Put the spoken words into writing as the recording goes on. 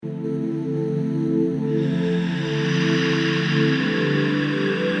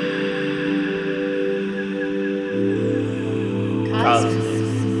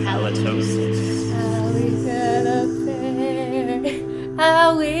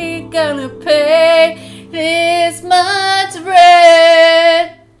we gonna pay this much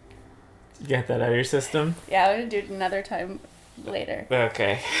rent? You got that out of your system? Yeah, I'm gonna do it another time later.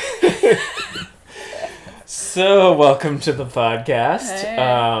 Okay. So, welcome to the podcast.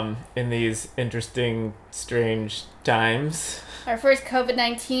 Hey. In these interesting, strange times. Our first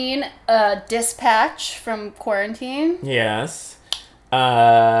COVID-19 dispatch from quarantine. Yes.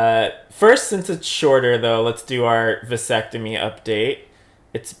 First, since it's shorter, though, let's do our vasectomy update.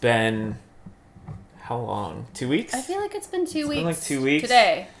 It's been... how long? 2 weeks? I feel like it's been 2 weeks. Been like 2 weeks.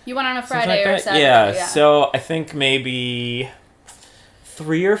 Today. You went on a Friday Something like or that? Saturday. Yeah, so I think maybe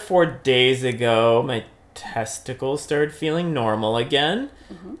 3 or 4 days ago, my testicles started feeling normal again.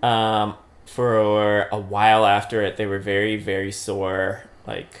 Mm-hmm. For a while after it, they were very, very sore,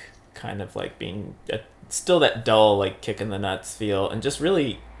 like kind of like being still that dull, like kick in the nuts feel, and just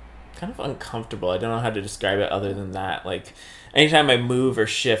really kind of uncomfortable. I don't know how to describe it other than that. Like anytime I move or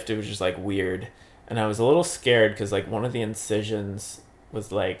shift, it was just like weird, and I was a little scared because like one of the incisions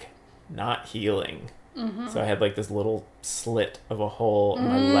was like not healing. Mm-hmm. So I had like this little slit of a hole on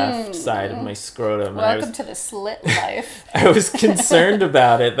my left side of my scrotum. Welcome to the slit life. I was concerned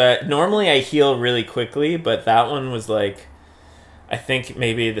about it, that normally I heal really quickly, but that one was like, I think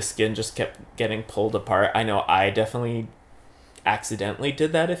maybe the skin just kept getting pulled apart. I know I definitely accidentally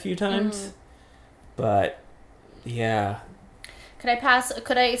did that a few times, but yeah. Could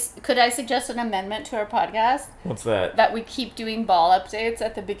I suggest an amendment to our podcast? What's that? That we keep doing ball updates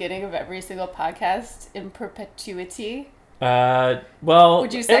at the beginning of every single podcast in perpetuity. Well...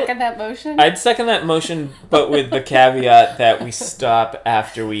 Would you second that motion? I'd second that motion, but with the caveat that we stop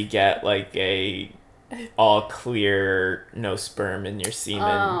after we get, like, a all clear, no sperm in your semen.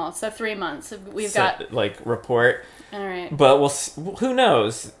 Oh, so 3 months. We've got... like, report. All right. But who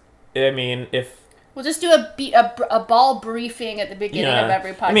knows? I mean, if... We'll just do a ball briefing at the beginning of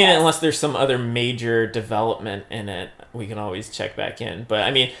every podcast. I mean, unless there's some other major development in it, we can always check back in. But,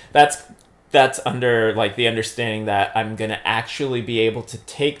 I mean, that's under, like, the understanding that I'm going to actually be able to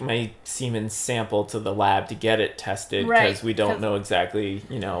take my semen sample to the lab to get it tested. Because we don't know exactly,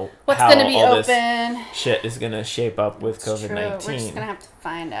 what's how gonna be all open. this shit is going to shape up with COVID-19. True. We're just going to have to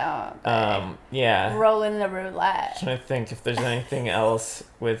find out. Yeah. Rolling the roulette. I'm trying to think if there's anything else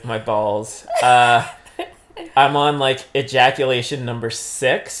with my balls. I'm on, like, ejaculation number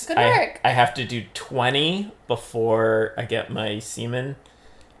 6. Good work. I have to do 20 before I get my semen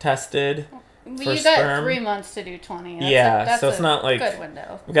tested. Well, for you got sperm. 3 months to do 20. So it's not like good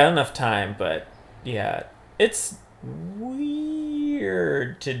window. We've got enough time, but yeah, it's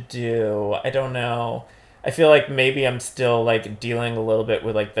weird to do. I don't know. I feel like maybe I'm still like dealing a little bit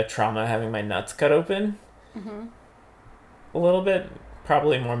with like the trauma of having my nuts cut open. Mm-hmm. A little bit,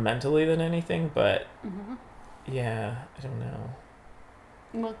 probably more mentally than anything, but yeah, I don't know.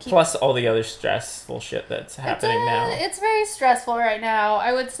 Plus all the other stressful shit that's happening now. It's very stressful right now.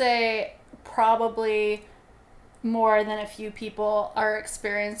 I would say probably more than a few people are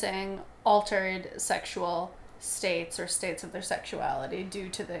experiencing altered sexual states or states of their sexuality due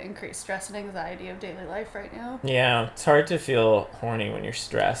to the increased stress and anxiety of daily life right now. Yeah, it's hard to feel horny when you're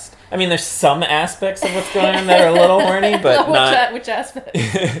stressed. I mean, there's some aspects of what's going on that are a little horny, but not... Which aspect?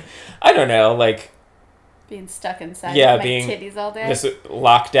 I don't know, like... Being stuck inside my being titties all day. This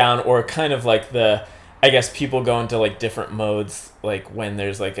lockdown, or kind of like I guess people go into like different modes, like when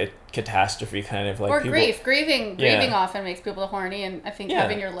there's like a catastrophe, kind of like. Or people, grief. Grieving often makes people horny, and I think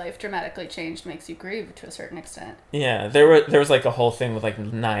having your life dramatically changed makes you grieve to a certain extent. Yeah, there was like a whole thing with like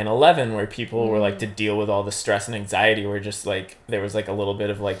 9/11 where people were like, to deal with all the stress and anxiety, where just like there was like a little bit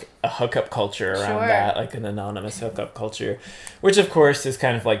of like a hookup culture around that, like an anonymous hookup culture, which of course is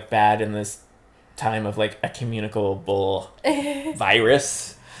kind of like bad in this time of like a communicable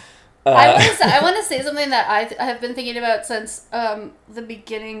virus. I want to say something that I have been thinking about since the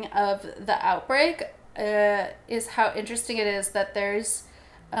beginning of the outbreak is how interesting it is that there's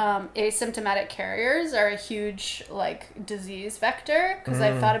asymptomatic carriers are a huge like disease vector, because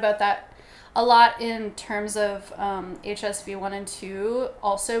I've thought about that a lot in terms of HSV 1 and 2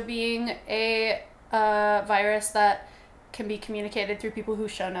 also being a virus that can be communicated through people who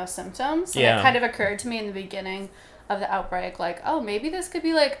show no symptoms. And it kind of occurred to me in the beginning of the outbreak, like, oh, maybe this could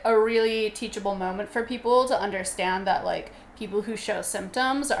be like a really teachable moment for people to understand that like people who show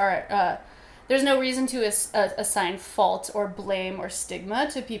symptoms are there's no reason to assign fault or blame or stigma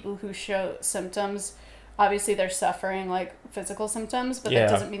to people who show symptoms. Obviously they're suffering like physical symptoms, but that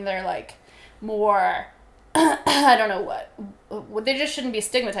doesn't mean they're like more I don't know what they just shouldn't be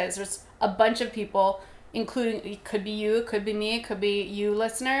stigmatized. There's a bunch of people, including, it could be you, it could be me, it could be you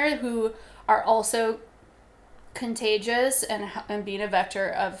listener, who are also contagious and being a vector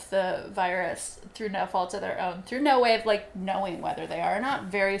of the virus through no fault of their own, through no way of like knowing whether they are or not,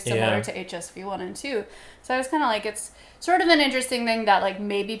 very similar to HSV 1 and 2. So I was kind of like, it's sort of an interesting thing that like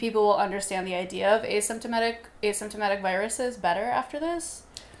maybe people will understand the idea of asymptomatic viruses better after this.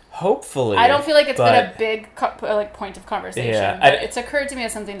 Hopefully. I don't feel like it's been a big like point of conversation. Yeah, but it's occurred to me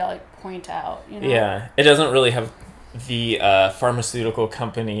as something to like point out. You know? Yeah, it doesn't really have the pharmaceutical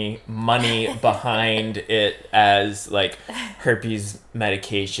company money behind it as like herpes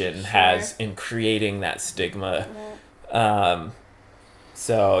medication has in creating that stigma.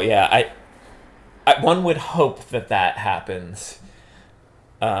 So yeah, I one would hope that happens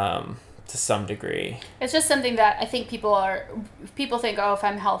to some degree. It's just something that I think people think, oh, if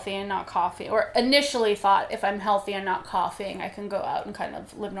I'm healthy and not coughing, or initially thought if I'm healthy and not coughing, I can go out and kind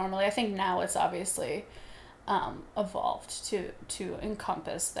of live normally. I think now it's obviously evolved to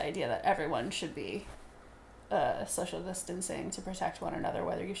encompass the idea that everyone should be social distancing to protect one another,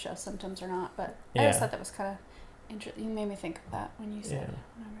 whether you show symptoms or not. But I just thought that was kind of interesting. You made me think of that when you said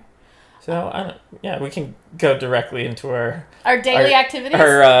whatever. So we can go directly into our daily activities.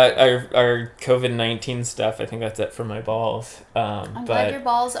 Our COVID-19 stuff. I think that's it for my balls. I'm glad your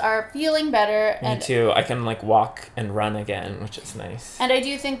balls are feeling better. Me too. I can like walk and run again, which is nice. And I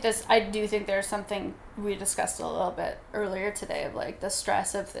do think there's something we discussed a little bit earlier today of like the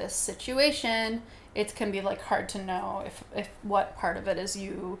stress of this situation. It can be like hard to know if what part of it is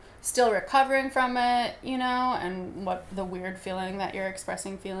you still recovering from it, you know, and what the weird feeling that you're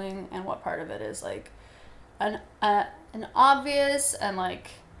expressing and what part of it is like an obvious and like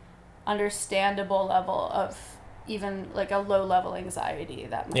understandable level of even like a low level anxiety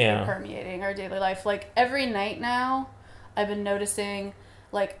that might be permeating our daily life. Like every night now I've been noticing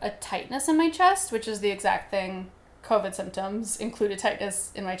like a tightness in my chest, which is the exact thing. COVID symptoms include a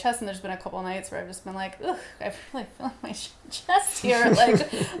tightness in my chest, and there's been a couple nights where I've just been like, ugh, I really feel my chest here. Like,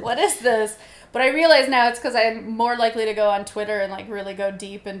 what is this? But I realize now it's because I'm more likely to go on Twitter and like really go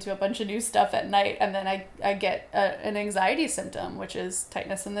deep into a bunch of new stuff at night, and then I get an anxiety symptom, which is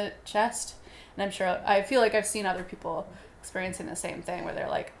tightness in the chest. And I feel like I've seen other people experiencing the same thing, where they're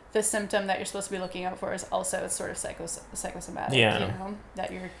like, the symptom that you're supposed to be looking out for is also sort of psychosomatic, you know, that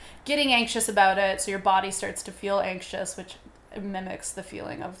you're getting anxious about it, so your body starts to feel anxious, which mimics the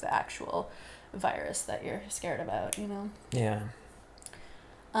feeling of the actual virus that you're scared about, you know? Yeah.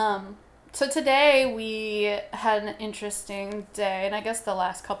 So today we had an interesting day, and I guess the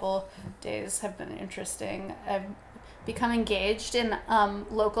last couple days have been interesting. I've become engaged in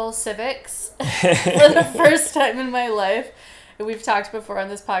local civics for the first time in my life. We've talked before on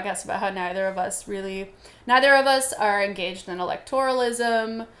this podcast about how neither of us are engaged in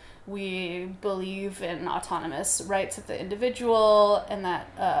electoralism. We believe in autonomous rights of the individual, and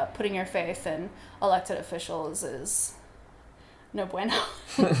that putting your faith in elected officials is no bueno.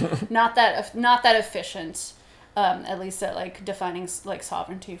 not that efficient, at least at like defining like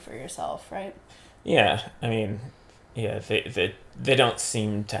sovereignty for yourself, right? Yeah, I mean, yeah, they don't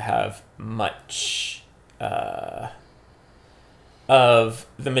seem to have much of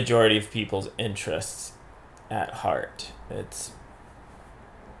the majority of people's interests at heart. It's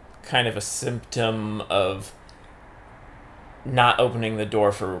kind of a symptom of not opening the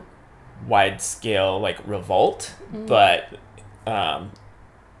door for wide-scale like revolt, but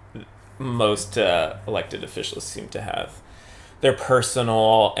most elected officials seem to have their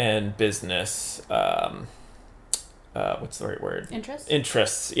personal and business what's the right word?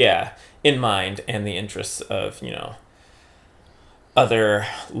 Interests, yeah, in mind, and the interests of, you know, other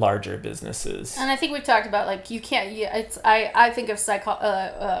larger businesses. And I think we've talked about like I think of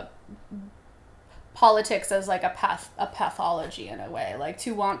politics as like a pathology in a way. Like,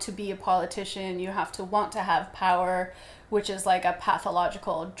 to want to be a politician, you have to want to have power, which is like a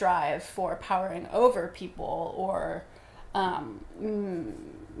pathological drive for powering over people, or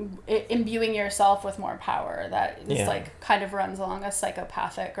imbuing yourself with more power that is like kind of runs along a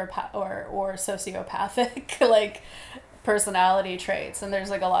psychopathic or sociopathic like personality traits. And there's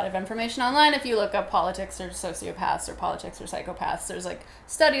like a lot of information online if you look up politics or sociopaths or politics or psychopaths. There's like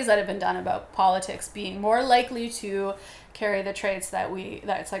studies that have been done about politics being more likely to carry the traits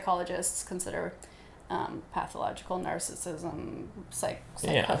that psychologists consider pathological: narcissism,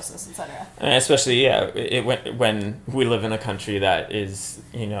 psychosis, etc. And especially, when we live in a country that is,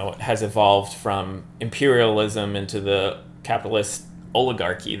 you know, has evolved from imperialism into the capitalist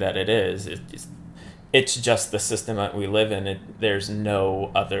oligarchy that it is. It's just the system that we live in. There's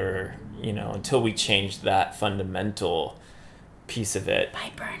no other, you know, until we change that fundamental piece of it.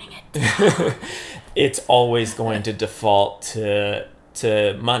 By burning it. It's always going to default to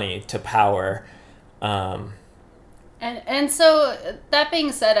money, to power. And so that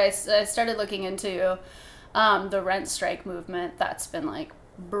being said, I started looking into the rent strike movement that's been like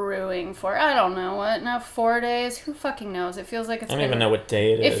brewing for, I don't know what now, 4 days. Who fucking knows? It feels like it's. I don't even know what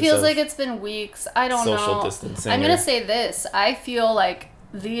day it is. It feels like it's been weeks. I don't know. Social distancing. I'm gonna say this. I feel like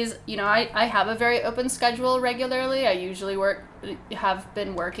these. I have a very open schedule regularly. I usually have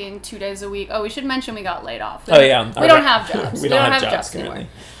been working 2 days a week. Oh, we should mention we got laid off. Oh yeah. We don't have jobs. we don't have jobs anymore.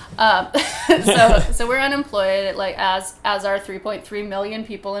 currently. So we're unemployed, like as are 3.3 million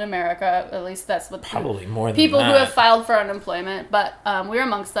people in America. At least that's what probably more than people that. who have filed for unemployment. But we're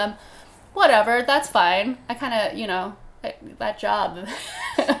amongst them. Whatever, that's fine. I kind of, that job.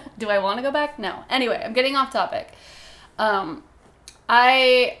 Do I want to go back? No. Anyway, I'm getting off topic.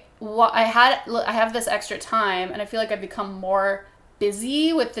 I have this extra time, and I feel like I've become more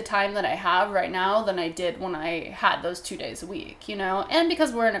busy with the time that I have right now than I did when I had those 2 days a week, and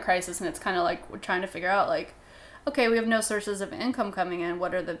because we're in a crisis and it's kind of like we're trying to figure out like, okay, we have no sources of income coming in.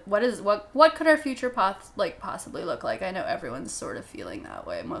 What could our future possibly look like? I know everyone's sort of feeling that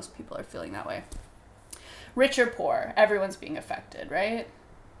way. Most people are feeling that way. Rich or poor, everyone's being affected, right?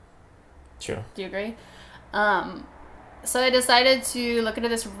 True. Do you agree? So I decided to look into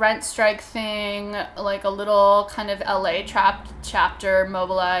this rent strike thing, like a little kind of LA chapter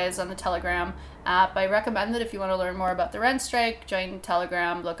mobilize on the Telegram app. I recommend that if you want to learn more about the rent strike, join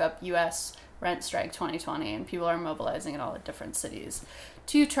Telegram, look up US Rent Strike 2020, and people are mobilizing in all the different cities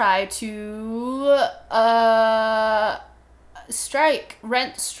to try to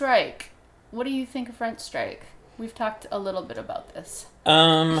rent strike. What do you think of rent strike? We've talked a little bit about this.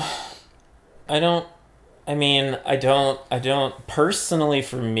 I don't personally,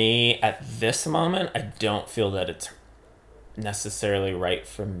 for me at this moment, I don't feel that it's necessarily right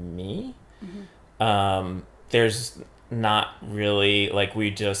for me. Mm-hmm. There's not really, like,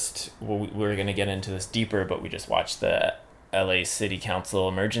 we're going to get into this deeper, but we just watched the LA City Council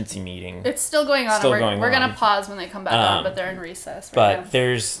emergency meeting. It's still going on. We're going to pause when they come back on, but they're in recess right now. But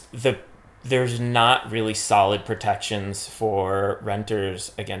there's not really solid protections for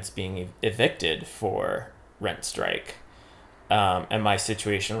renters against being evicted for rent strike. And my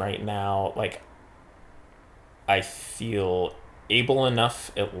situation right now, like, I feel able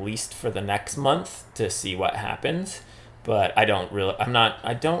enough, at least for the next month, to see what happens. But I don't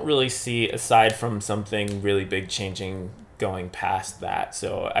really see, aside from something really big changing, going past that.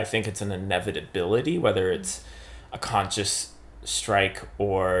 So I think it's an inevitability, whether it's a conscious strike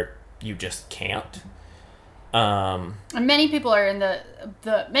or you just can't. And many people are in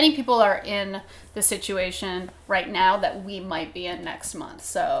the situation right now that we might be in next month.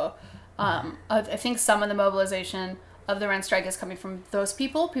 So I think some of the mobilization of the rent strike is coming from those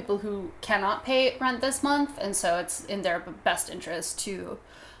people who cannot pay rent this month, and so it's in their best interest to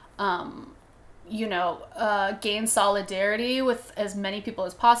gain solidarity with as many people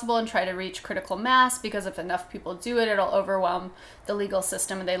as possible and try to reach critical mass, because if enough people do it, it'll overwhelm the legal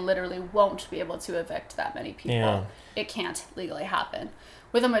system and they literally won't be able to evict that many people. Yeah. It can't legally happen.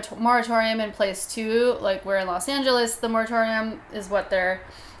 With a moratorium in place too, like we're in Los Angeles, the moratorium is what they're,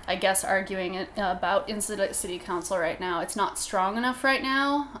 I guess, arguing about in City Council right now. It's not strong enough right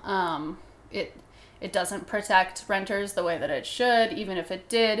now. It doesn't protect renters the way that it should. Even if it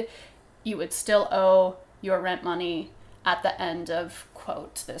did, you would still owe your rent money at the end of,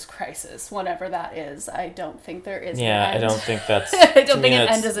 quote, this crisis, whatever that is. I don't think there is an end. I don't think that's... I don't think an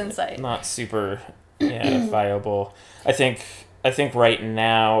end is in sight. Not super viable. I think right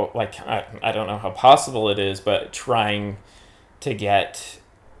now, like, I don't know how possible it is, but trying to get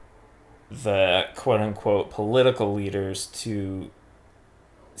the quote-unquote political leaders to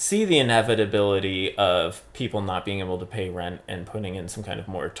see the inevitability of people not being able to pay rent and putting in some kind of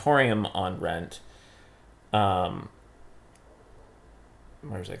moratorium on rent. Where's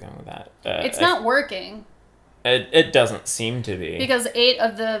I going with that? It's not working. It doesn't seem to be. Because 8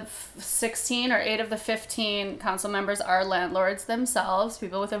 of the 16 or 8 of the 15 council members are landlords themselves,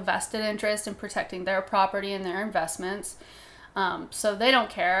 people with a vested interest in protecting their property and their investments. So they don't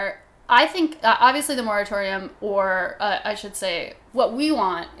care. I think, obviously, the moratorium, or I should say, what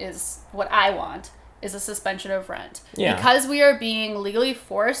I want is a suspension of rent. Yeah. Because we are being legally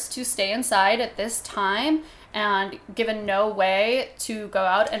forced to stay inside at this time and given no way to go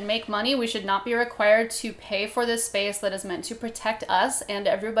out and make money, we should not be required to pay for this space that is meant to protect us and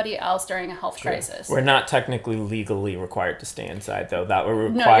everybody else during a health crisis. We're not technically legally required to stay inside, though. That would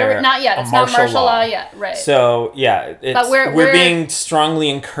require not yet. It's not martial law yet, right? So yeah, but we're being strongly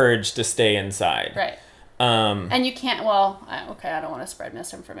encouraged to stay inside, right? And you can't. Well, I don't want to spread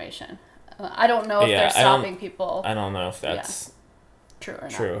misinformation. I don't know if they're stopping people. I don't know if that's true or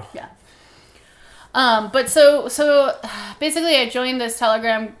not. True. Yeah. But so basically I joined this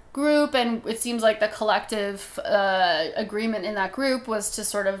Telegram group, and it seems like the collective agreement in that group was to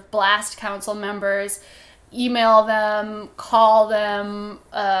sort of blast council members, email them, call them,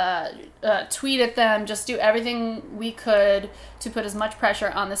 tweet at them, just do everything we could to put as much pressure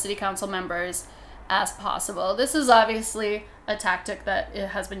on the city council members as possible. This is obviously a tactic that it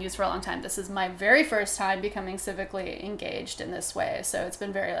has been used for a long time. This is my very first time becoming civically engaged in this way, so it's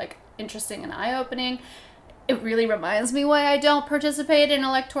been very interesting and eye-opening. It really reminds me why I don't participate in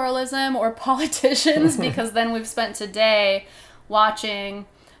electoralism or politicians, because then we've spent today watching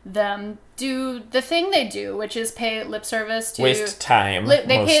them do the thing they do, which is pay lip service to... Waste time, they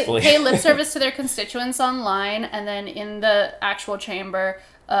pay lip service to their constituents online, and then in the actual chamber,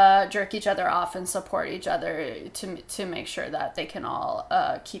 jerk each other off and support each other to make sure that they can all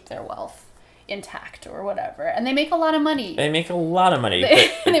keep their wealth intact or whatever. And they make a lot of money. They make a lot of money.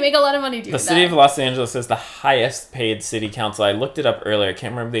 They make a lot of money doing that. The city of Los Angeles is the highest paid city council. I looked it up earlier. I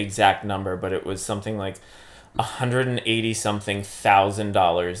can't remember the exact number, but it was something like $180-something thousand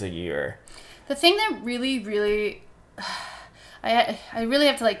a year. The thing that really, really... I really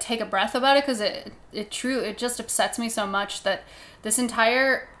have to take a breath about it, because it just upsets me so much that the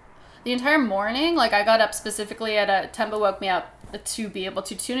entire morning, I got up specifically Temba woke me up to be able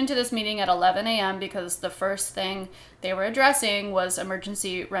to tune into this meeting at 11 a.m. because the first thing they were addressing was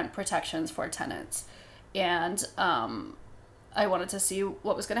emergency rent protections for tenants. And I wanted to see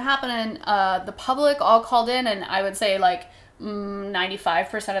what was going to happen. And the public all called in, and I would say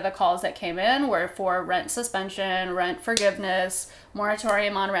 95% of the calls that came in were for rent suspension, rent forgiveness,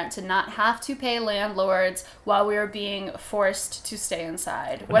 moratorium on rent, to not have to pay landlords while we are being forced to stay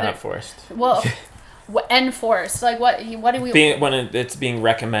inside. We're not forced. Well, enforced. What do we... When it's being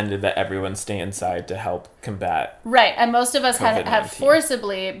recommended that everyone stay inside to help combat... Right, and most of us have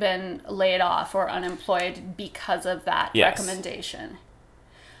forcibly been laid off or unemployed because of that recommendation.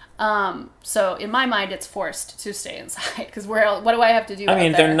 So in my mind, it's forced to stay inside, because what do I have to do? I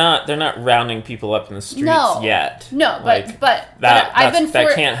mean, they're not rounding people up in the streets yet. No, but that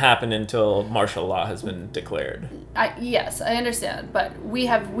can't happen until martial law has been declared. Yes, I understand, but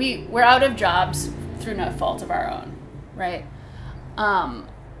we're out of jobs through no fault of our own, right? I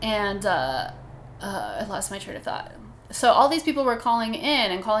lost my train of thought. So all these people were calling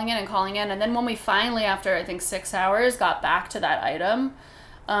in, and then when we finally, after I think 6 hours, got back to that item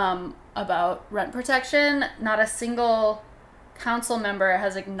about rent protection, not a single council member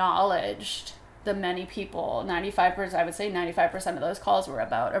has acknowledged the many people. 95%, I would say 95% of those calls were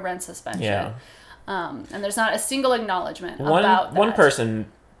about a rent suspension. Yeah. And there's not a single acknowledgement about that. One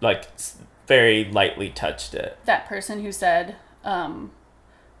person, very lightly touched it. That person who said,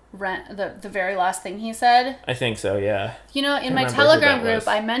 rent, the very last thing he said. I think so, yeah. In my Telegram group,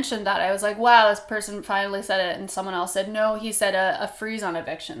 I mentioned that. I was like, wow, this person finally said it. And someone else said, no, he said a freeze on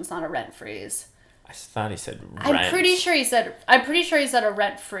evictions, not a rent freeze. I thought he said rent. I'm pretty sure he said a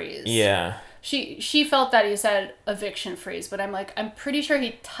rent freeze. Yeah. She felt that he said eviction freeze, but I'm pretty sure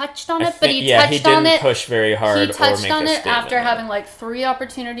he touched on it, he didn't push very hard. He touched on it after having 3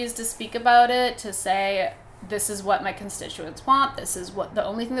 opportunities to speak about it, to say, this is what my constituents want. This is the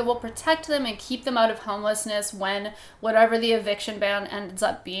only thing that will protect them and keep them out of homelessness when whatever the eviction ban ends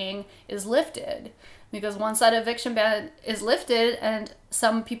up being is lifted. Because once that eviction ban is lifted and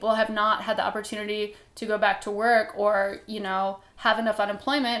some people have not had the opportunity to go back to work or, have enough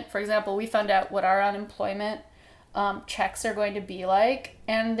unemployment. For example, we found out what our unemployment checks are going to be like,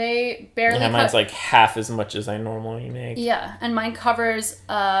 and they barely... Yeah, mine's half as much as I normally make. Yeah, and mine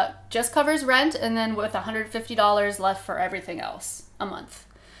just covers rent, and then with $150 left for everything else a month.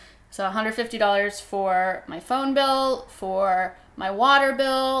 So $150 for my phone bill, for my water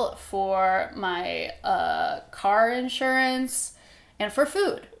bill, for my car insurance, and for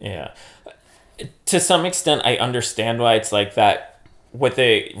food. Yeah. To some extent, I understand why it's like that. What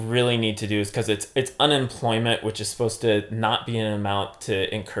they really need to do is, because it's unemployment, which is supposed to not be an amount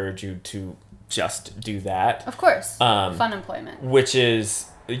to encourage you to just do that. Of course, fun employment. Which is,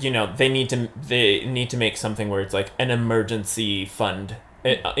 they need to make something where it's an emergency fund,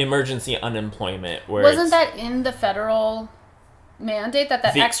 emergency unemployment. Where wasn't that in the federal mandate that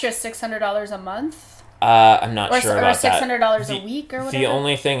extra $600 a month? I'm not sure about that. Or $600 a week or whatever. The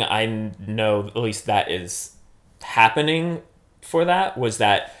only thing I know, at least that is happening for that, was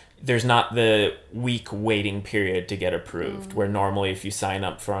that there's not the week waiting period to get approved, where normally if you sign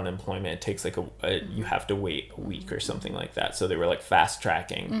up for unemployment, it takes you have to wait a week or something like that. So they were fast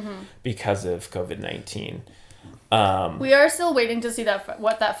tracking because of COVID-19. We are still waiting to see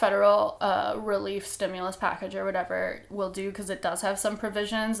what that federal relief stimulus package or whatever will do, because it does have some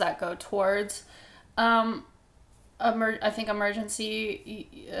provisions that go towards I think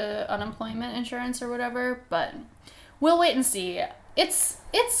emergency unemployment insurance or whatever, but we'll wait and see. It's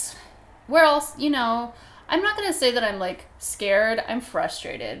where else, I'm not gonna say that I'm like scared. I'm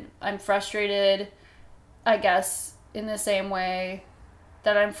frustrated. I guess, in the same way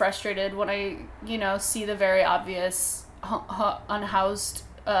that I'm frustrated when I see the very obvious unhoused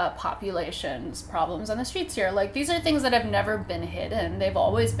populations problems on the streets here. Like, these are things that have never been hidden. They've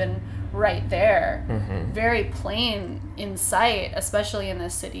always been right there, very plain in sight, especially in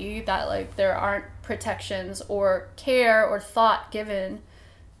this city, that like there aren't protections or care or thought given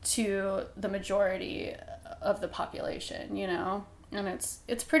to the majority of the population, and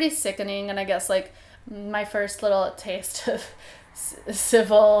it's pretty sickening. And I guess like my first little taste of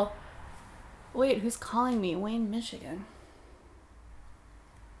civil. Wait, who's calling me? Wayne, Michigan.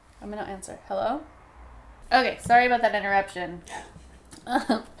 I'm gonna answer. Hello? Okay, sorry about that interruption.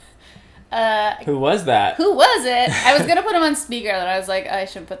 Who was that? Who was it? I was gonna put him on speaker, and I was like, I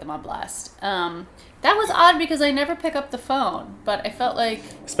shouldn't put them on blast. That was odd because I never pick up the phone, but I felt like...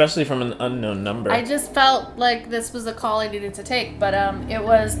 Especially from an unknown number. I just felt like this was a call I needed to take, but it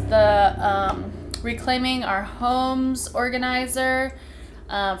was the Reclaiming Our Homes organizer.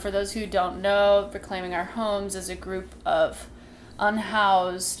 For those who don't know, Reclaiming Our Homes is a group of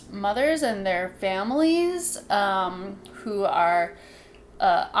unhoused mothers and their families who are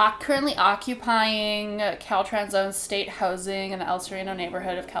currently occupying Caltrans-owned state housing in the El Sereno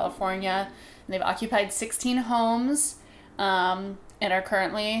neighborhood of California. And they've occupied 16 homes and are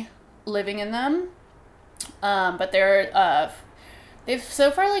currently living in them. But they've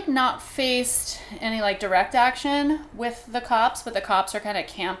so far like not faced any like direct action with the cops, but the cops are kind of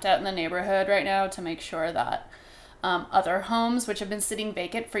camped out in the neighborhood right now to make sure that other homes, which have been sitting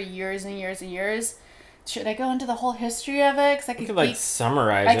vacant for years and years and years. Should I go into the whole history of it? Because I could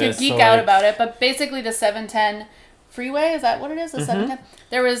summarize it. I could geek out about it, but basically the 710 freeway, is that what it is? The 710?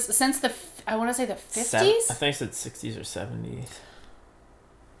 There was, since I want to say the 50s? I think I said 60s or 70s.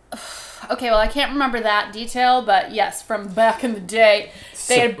 Okay, well, I can't remember that detail, but yes, from back in the day,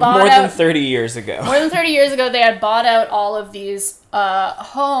 they had bought more than 30 years ago. More than 30 years ago, they had bought out all of these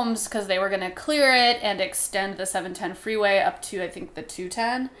homes because they were going to clear it and extend the 710 freeway up to, I think, the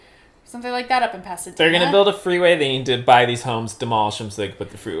 210. Something like that up in Pasadena. They're going to build a freeway. They need to buy these homes, demolish them so they can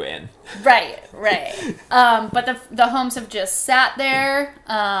put the freeway in. Right. But the homes have just sat there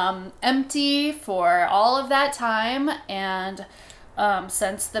empty for all of that time. And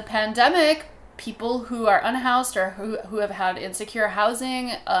since the pandemic, people who are unhoused or who have had insecure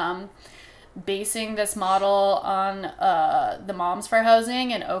housing, basing this model on the Moms for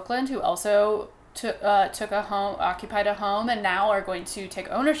Housing in Oakland, who also occupied a home and now are going to take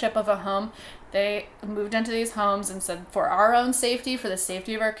ownership of a home. They moved into these homes and said, for our own safety, for the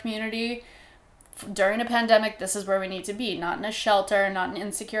safety of our community, during a pandemic, this is where we need to be. Not in a shelter, not in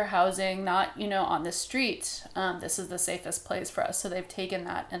insecure housing, not, on the street. This is the safest place for us. So they've taken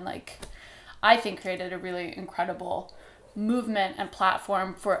that and I think created a really incredible movement and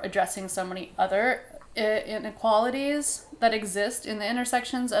platform for addressing so many other inequalities that exist in the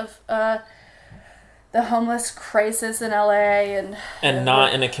intersections of the homeless crisis in LA and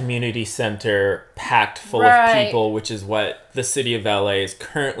not in a community center packed full of people, which is what the city of LA is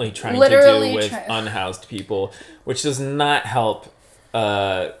currently trying to do with unhoused people, which does not help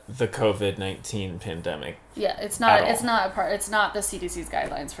the COVID-19 pandemic. Yeah, it's not the CDC's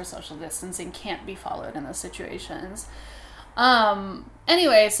guidelines for social distancing can't be followed in those situations.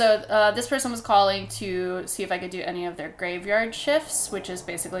 Anyway, so this person was calling to see if I could do any of their graveyard shifts, which is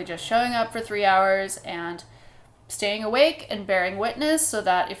basically just showing up for 3 hours and staying awake and bearing witness, so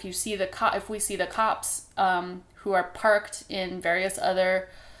that if we see the cops who are parked in various other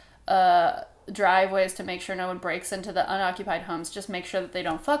driveways to make sure no one breaks into the unoccupied homes, just make sure that they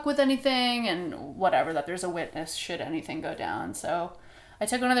don't fuck with anything and whatever, that there's a witness should anything go down. So I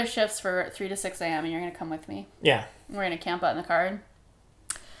took one of their shifts for 3 to 6 a.m. and you're going to come with me. Yeah. We're going to camp out in the car and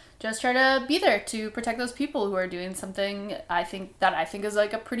just try to be there to protect those people who are doing something I think is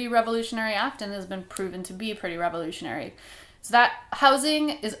like a pretty revolutionary act and has been proven to be pretty revolutionary. So that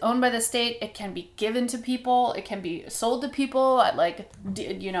housing is owned by the state. It can be given to people. It can be sold to people at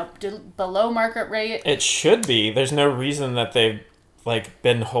below market rate. It should be. There's no reason that they've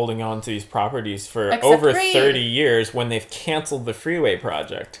been holding on to these properties for Except over 30 years when they've canceled the freeway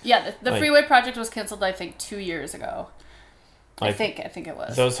project. Yeah, the freeway project was canceled, I think, 2 years ago. I think it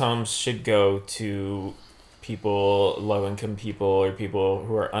was. Those homes should go to people, low-income people, or people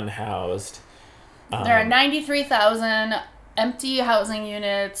who are unhoused. There are 93,000 empty housing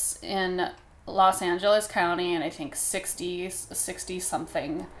units in Los Angeles County, and I think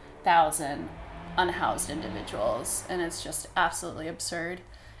 60-something thousand unhoused individuals, and it's just absolutely absurd.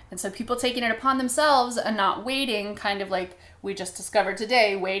 And so people taking it upon themselves and not waiting, kind of like we just discovered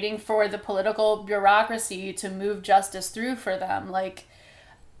today, waiting for the political bureaucracy to move justice through for them. Like,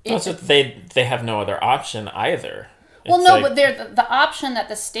 Also, they have no other option either. Well, It's no, like- but they're the option that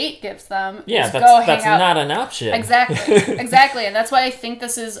the state gives them yeah, is that's go hang out. not an option. Exactly, exactly, and that's why I think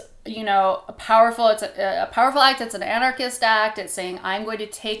this is, you know, a powerful. It's a powerful act. It's an anarchist act. It's saying I'm going to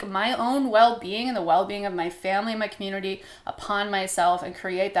take my own well-being and the well-being of my family and my community upon myself and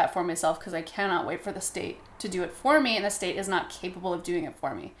create that for myself, because I cannot wait for the state to do it for me, and the state is not capable of doing it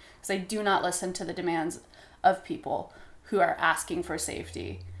for me, because I do not listen to the demands of people who are asking for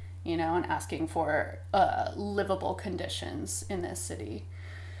safety, you know, and asking for livable conditions in this city.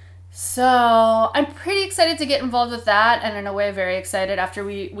 So I'm pretty excited to get involved with that, and in a way very excited after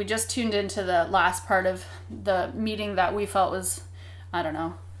we just tuned into the last part of the meeting that we felt was, I don't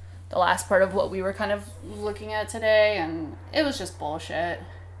know, the last part of what we were kind of looking at today, and it was just bullshit.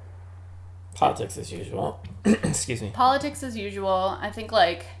 Politics as usual. Excuse me. Politics as usual. I think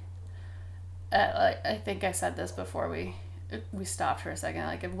like I think I said this before we stopped for a second.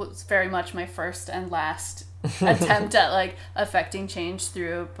 Like, it was very much my first and last attempt at like affecting change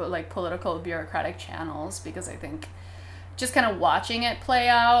through like political bureaucratic channels, because I think just kind of watching it play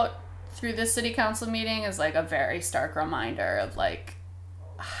out through this city council meeting is like a very stark reminder of like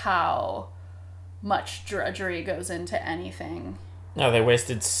how much drudgery goes into anything. No, they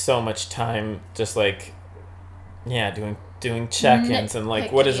wasted so much time just like, yeah, doing check-ins and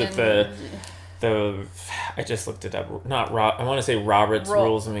like, what is it, the I just looked it up. Not I want to say Robert's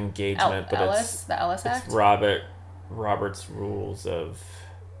Rules of Engagement, but Ellis, the Ellis Act? It's Robert's Rules of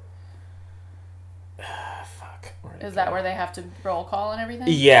fuck. Is that where they have to roll call and everything?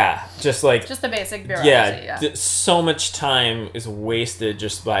 Yeah, just like just the basic bureaucracy. Yeah. So much time is wasted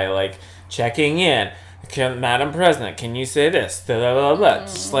just by like checking in. Madam President, can you say this? Blah, blah, blah, blah.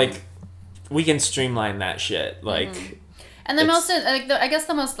 Just like, we can streamline that shit. Like, and the most, like, I guess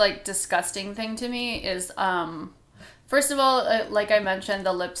the most like disgusting thing to me is, first of all, like I mentioned,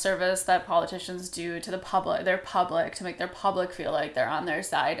 the lip service that politicians do to the public, to make their public feel like they're on their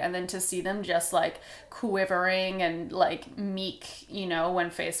side, and then to see them just like quivering and like meek, you know, when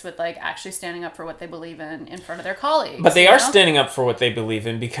faced with like actually standing up for what they believe in front of their colleagues. But they are standing up for what they believe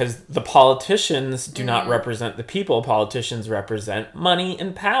in, because the politicians do not represent the people. Politicians represent money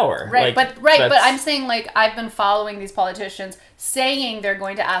and power. Right, like, but I'm saying like I've been following these politicians saying they're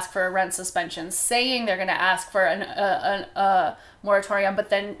going to ask for a rent suspension, saying they're going to ask for a moratorium,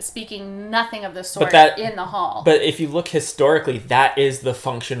 but then speaking nothing of the sort in the hall. But if you look historically, that is the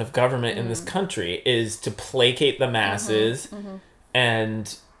function of government in this country, is to placate the masses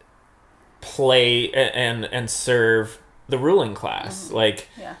and play and serve the ruling class. Like,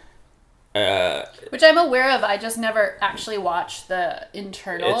 which I'm aware of. I just never actually watched the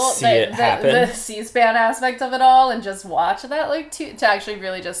internal, the C-SPAN aspect of it all, and just watch that, like, to actually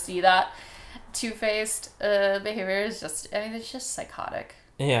really just see that two-faced behavior is just, I mean, it's just psychotic.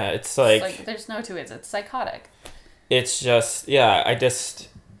 Yeah, it's like there's no two ways. It's psychotic. It's just,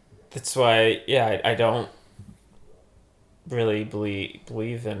 that's why, I don't really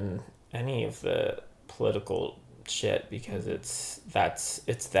believe in any of the political shit, because it's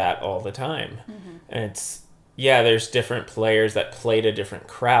that all the time. And there's different players that play to different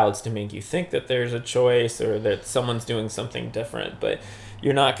crowds to make you think that there's a choice or that someone's doing something different, but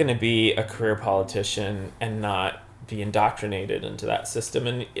you're not going to be a career politician and not be indoctrinated into that system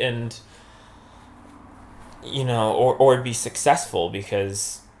and you know, or be successful,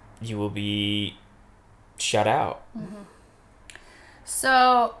 because you will be shut out.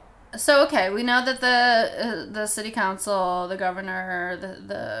 So okay, we know that the city council, the governor,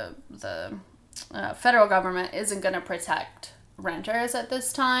 the federal government isn't going to protect renters at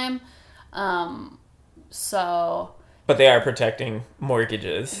this time. But they are protecting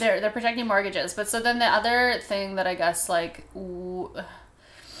mortgages. They're protecting mortgages. But so then the other thing that I guess like the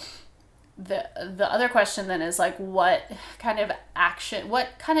other question then is like, what kind of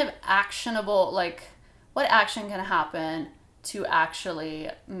actionable, like, what action can happen to actually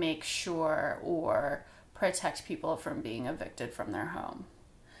make sure or protect people from being evicted from their home?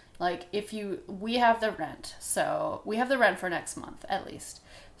 Like, we have the rent, so we have the rent for next month at least.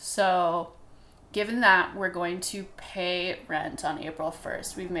 So given that we're going to pay rent on April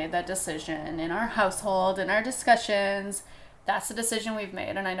 1st, we've made that decision in our household, in our discussions. That's the decision we've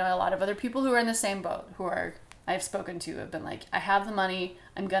made. And I know a lot of other people who are in the same boat, I've spoken to, have been like, I have the money,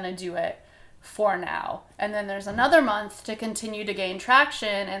 I'm going to do it for now. And then there's another month to continue to gain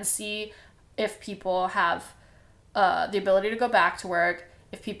traction and see if people have the ability to go back to work,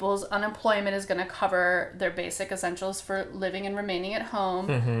 if people's unemployment is going to cover their basic essentials for living and remaining at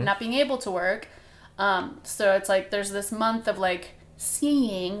home, not being able to work. So it's like there's this month of like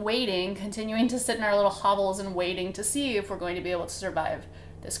seeing, waiting, continuing to sit in our little hovels and waiting to see if we're going to be able to survive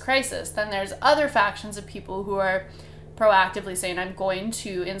this crisis. Then there's other factions of people who are proactively saying, I'm going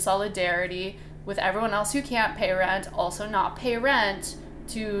to, in solidarity with everyone else who can't pay rent, also not pay rent,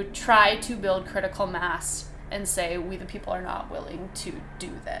 to try to build critical mass and say, we the people are not willing to do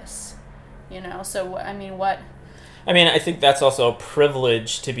this. So, I mean, I think that's also a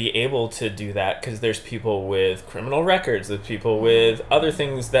privilege to be able to do that, because there's people with criminal records, there's people with other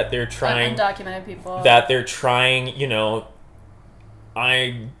things that they're trying... Undocumented people. That they're trying,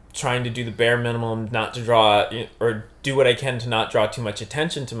 I'm trying to do the bare minimum not to draw, or do what I can to not draw too much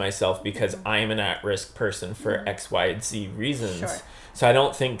attention to myself because I am an at-risk person for X, Y, and Z reasons. Sure. So I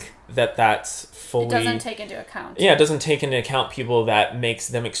don't think that that's fully... It doesn't take into account. Yeah, it doesn't take into account people that makes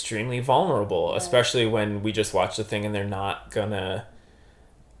them extremely vulnerable, especially when we just watch the thing and they're not gonna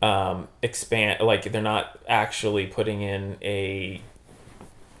expand, like they're not actually putting in a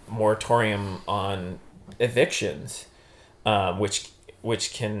moratorium on evictions,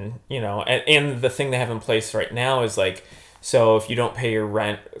 which can, and the thing they have in place right now is like, so if you don't pay your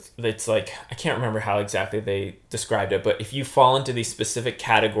rent, it's like, I can't remember how exactly they described it, but if you fall into these specific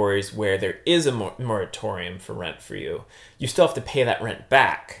categories where there is a moratorium for rent for you, you still have to pay that rent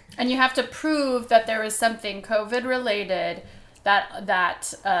back. And you have to prove that there was something COVID related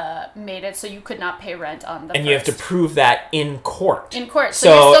that made it so you could not pay rent on the And you have to prove that in court. In court.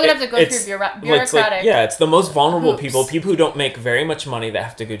 So you're still going to have to go through bureaucratic... It's the most vulnerable people who don't make very much money that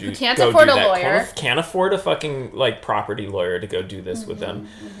have to go do... Who can't afford a lawyer. Can't afford a fucking, property lawyer to go do this with them.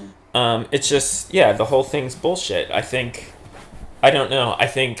 It's just, the whole thing's bullshit. I don't know. I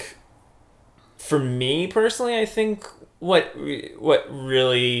think, for me personally, I think what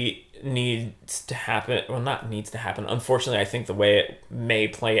really needs to happen, well, not needs to happen, unfortunately, I think the way it may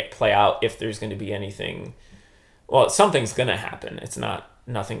play out, if there's going to be anything, well, something's going to happen.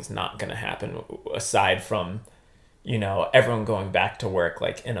 Nothing's not going to happen aside from, everyone going back to work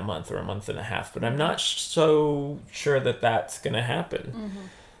like in a month or a month and a half, but I'm not so sure that that's going to happen.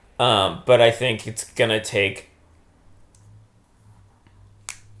 But I think it's going to take,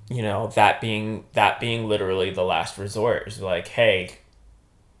 that being literally the last resort. Is like, hey,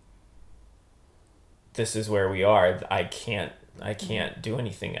 this is where we are. I can't do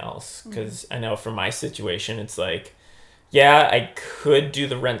anything else, because I know for my situation, it's like, yeah, I could do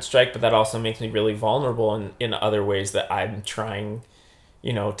the rent strike, but that also makes me really vulnerable in other ways that I'm trying,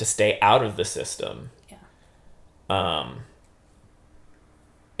 to stay out of the system. Yeah.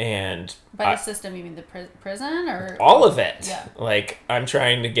 And by the system, you mean the prison or all of it? Yeah. Like, I'm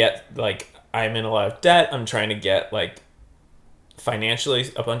trying to get, I'm in a lot of debt. I'm trying to get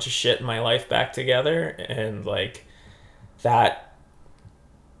financially a bunch of shit in my life back together, and that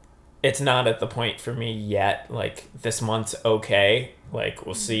it's not at the point for me yet. This month's okay,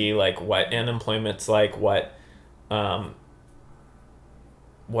 we'll see what unemployment's what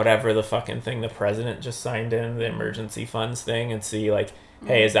whatever the fucking thing the president just signed in, the emergency funds thing, and see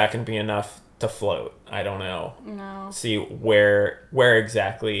hey, is that gonna be enough to float? I don't know. No. See where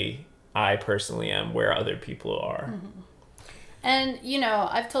exactly I personally am, where other people are. And,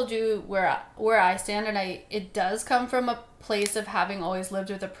 I've told you where I stand, and it does come from a place of having always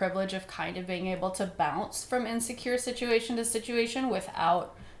lived with the privilege of kind of being able to bounce from insecure situation to situation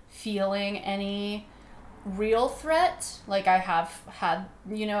without feeling any real threat. I have had,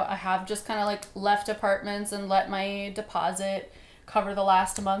 I have just kind of left apartments and let my deposit cover the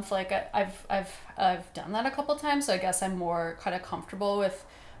last month. I've done that a couple times, so I guess I'm more kind of comfortable with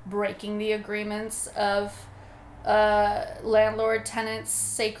breaking the agreements of landlord tenant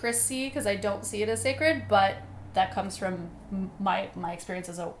sacrecy, because I don't see it as sacred, but that comes from my experience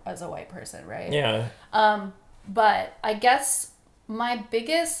as a white person, right? Yeah. But I guess my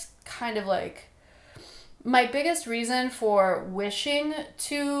biggest reason for wishing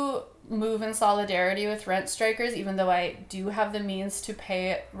to move in solidarity with rent strikers, even though I do have the means to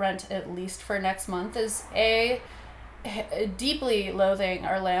pay rent at least for next month, is deeply loathing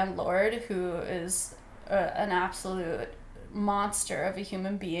our landlord, who is an absolute monster of a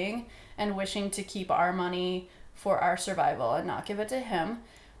human being, and wishing to keep our money for our survival and not give it to him.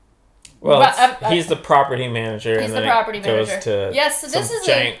 Well, he's the property manager. He's the property manager. Goes to yes, so this is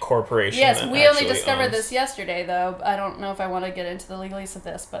giant corporation. Yes, we only actually discovered owns. this yesterday, though. I don't know if I want to get into the legalese of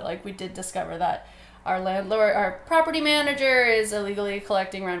this, but we did discover that our property manager is illegally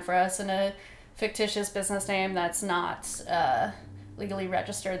collecting rent for us in a fictitious business name that's not legally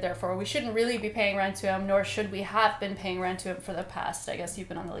registered, therefore we shouldn't really be paying rent to him, nor should we have been paying rent to him for the past, I guess you've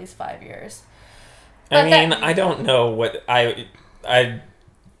been on at least 5 years. I mean, I don't know what I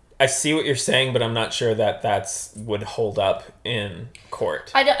see what you're saying, but I'm not sure that would hold up in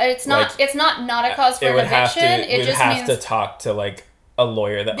court. It's not a cause for an eviction. It just means to talk to like a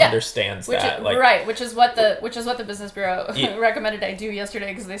lawyer that understands that. Which is what the Business Bureau recommended I do yesterday,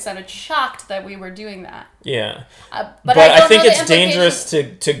 because they sounded shocked that we were doing that. Yeah, but I think it's dangerous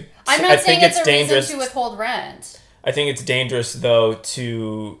to. I'm not saying it's a reason to withhold rent. I think it's dangerous though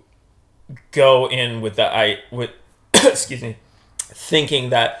to go in with excuse me, thinking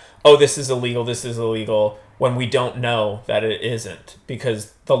that, oh, this is illegal, when we don't know that it isn't,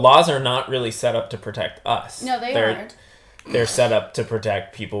 because the laws are not really set up to protect us. No, they aren't. They're set up to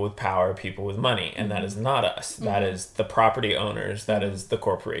protect people with power, people with money, and that is not us. Mm-hmm. That is the property owners. That is the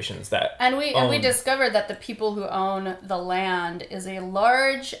corporations that we discovered that the people who own the land is a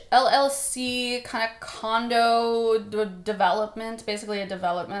large LLC kind of condo development, basically a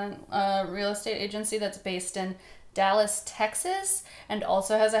development real estate agency that's based in Dallas, Texas, and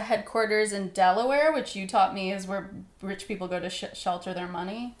also has a headquarters in Delaware, which you taught me is where rich people go to shelter their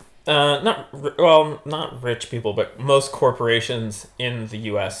money. Not rich people, but most corporations in the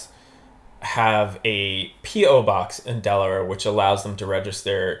U.S. have a P.O. box in Delaware, which allows them to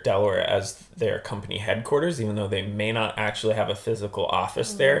register Delaware as their company headquarters, even though they may not actually have a physical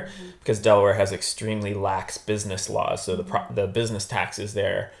office there, because Delaware has extremely lax business laws. So the business taxes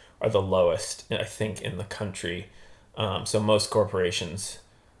there are the lowest, I think, in the country. So most corporations,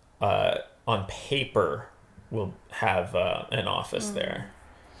 on paper, will have an office there.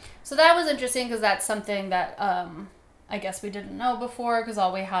 So that was interesting, because that's something that I guess we didn't know before, because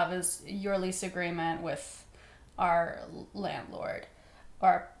all we have is your lease agreement with our landlord,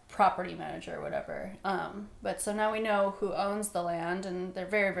 our property manager, or whatever. But so now we know who owns the land, and they're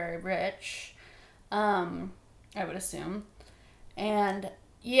very, very rich, I would assume. And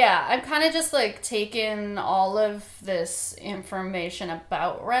yeah, I'm kind of just like taken all of this information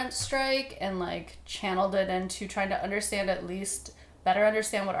about rent strike and like channeled it into trying to better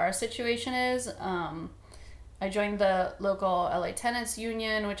understand what our situation is. I joined the local LA Tenants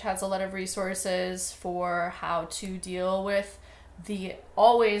Union, which has a lot of resources for how to deal with the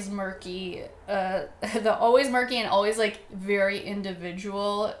always murky and always like very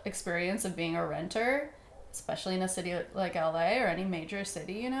individual experience of being a renter, especially in a city like LA or any major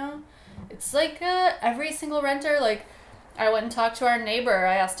city, you know. It's like every single renter, like I went and talked to our neighbor.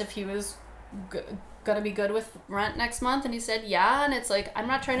 I asked if he was gonna be good with rent next month, and he said yeah, and it's like I'm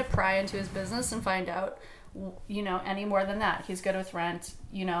not trying to pry into his business and find out, you know, any more than that. He's good with rent.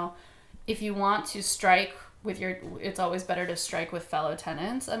 You know, if you want to strike with it's always better to strike with fellow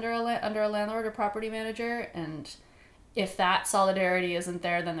tenants under a landlord or property manager, and if that solidarity isn't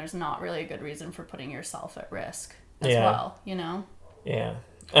there, then there's not really a good reason for putting yourself at risk as well, you know. Yeah.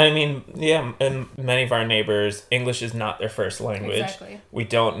 I mean, yeah, and many of our neighbors, English is not their first language. Exactly. We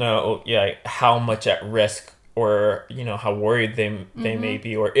don't know, how much at risk, or you know, how worried they may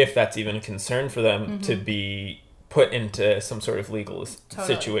be, or if that's even a concern for them to be put into some sort of legal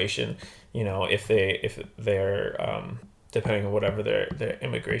situation. You know, if they're depending on whatever their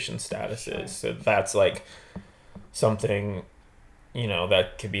immigration status is. So that's like something, you know,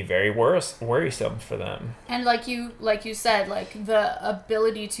 that could be very worrisome for them. And like you said, like the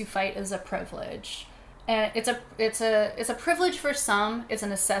ability to fight is a privilege, and it's a privilege for some. It's a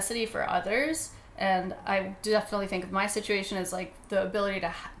necessity for others. And I definitely think of my situation as like the ability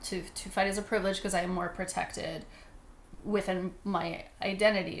to fight is a privilege, because I am more protected within my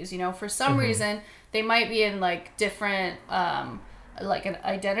identities. You know, for some reason they might be in like different like an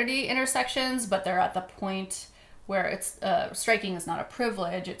identity intersections, but they're at the point where it's striking is not a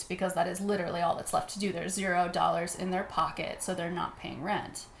privilege. It's because that is literally all that's left to do. There's $0 in their pocket, so they're not paying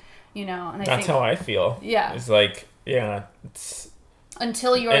rent. You know, and that's how I feel. Yeah, it's like it's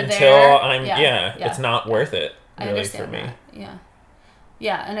until I'm it's not worth it really for me.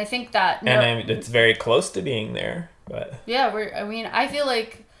 Yeah, and I think that it's very close to being there, but I feel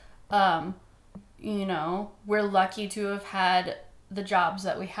like you know, we're lucky to have had the jobs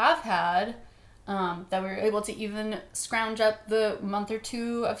that we have had. That we were able to even scrounge up the month or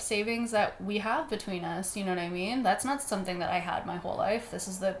two of savings that we have between us. You know what I mean? That's not something that I had my whole life. This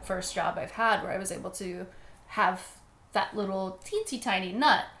is the first job I've had where I was able to have that little teensy tiny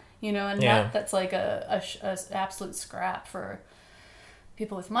nut, you know, and nut that's like a absolute scrap for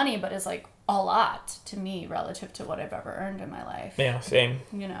people with money, but is like a lot to me relative to what I've ever earned in my life. Yeah, same.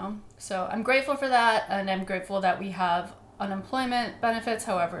 You know, so I'm grateful for that, and I'm grateful that we have unemployment benefits,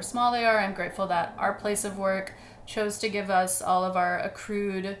 however small they are. I'm grateful that our place of work chose to give us all of our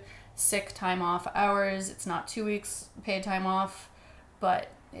accrued sick time off hours. It's not 2 weeks paid time off, but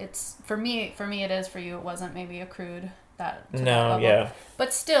it's for me it is. For you it wasn't maybe accrued that to that level. Yeah.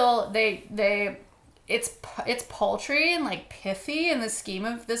 But still it's paltry and like pithy in the scheme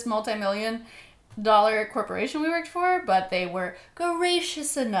of this multi-million-dollar corporation we worked for, but they were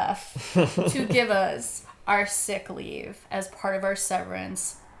gracious enough to give us our sick leave as part of our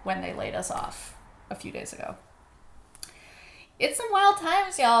severance when they laid us off a few days ago. It's some wild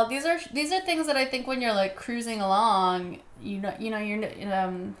times, y'all. These are things that I think when you're like cruising along, you're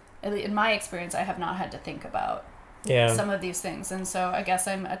in my experience, I have not had to think about some of these things, and so I guess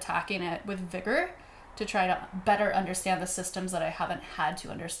I'm attacking it with vigor to try to better understand the systems that I haven't had to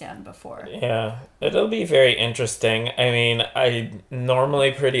understand before. Yeah, it'll be very interesting. I mean, I'm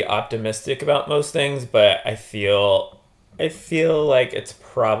normally pretty optimistic about most things, but I feel like it's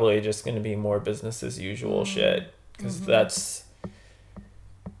probably just going to be more business as usual shit, because that's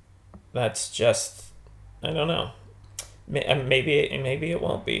just, I don't know. Maybe it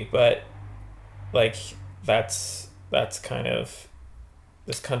won't be, but like that's kind of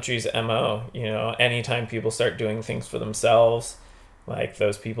this country's MO, anytime people start doing things for themselves, like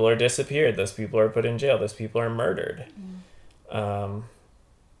those people are disappeared, those people are put in jail, those people are murdered.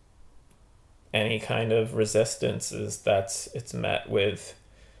 Any kind of resistance it's met with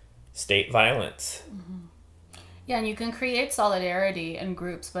state violence. Yeah, and you can create solidarity in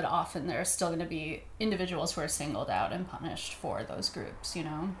groups, but often there are still going to be individuals who are singled out and punished for those groups,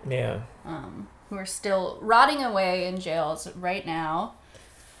 Yeah. Who are still rotting away in jails right now.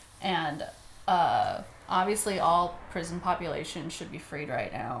 And obviously all prison population should be freed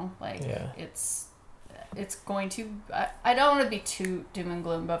right now. Like, it's going to... I don't want to be too doom and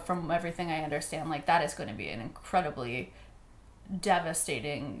gloom, but from everything I understand, like, that is going to be an incredibly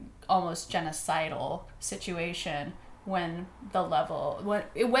devastating, almost genocidal situation when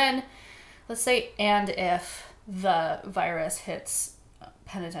let's say, and if the virus hits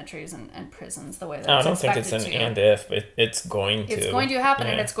penitentiaries and prisons the way that I don't think it's an and if, it's going to. It's going to happen,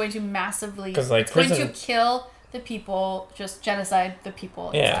 and it's going to massively... Because like going to kill the people, just genocide the people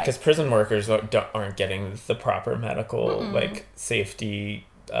inside. Yeah, because prison workers aren't getting the proper medical, like, safety,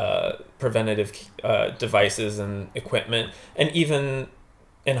 preventative devices and equipment. And even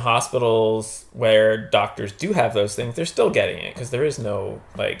in hospitals where doctors do have those things, they're still getting it, because there is no,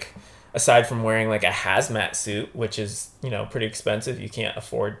 like... Aside from wearing like a hazmat suit, which is, pretty expensive, you can't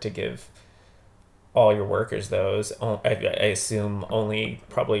afford to give all your workers those. I assume only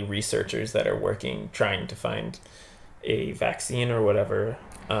probably researchers that are trying to find a vaccine or whatever,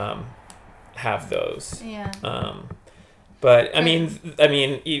 have those. Yeah. But I mean,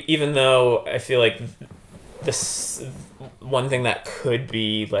 even though I feel like this one thing that could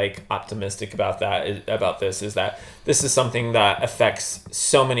be like optimistic about this is that this is something that affects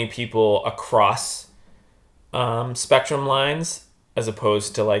so many people across spectrum lines, as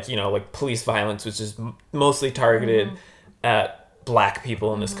opposed to like police violence, which is mostly targeted at black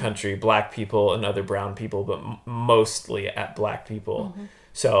people in this country, black people and other brown people, but mostly at black people.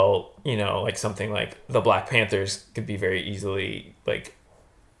 So like something like the Black Panthers could be very easily like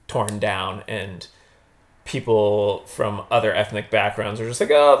torn down, and people from other ethnic backgrounds are just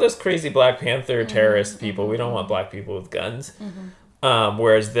like, oh, this crazy Black Panther terrorist people. We don't want black people with guns.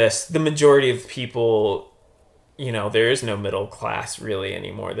 Whereas the majority of people, there is no middle class really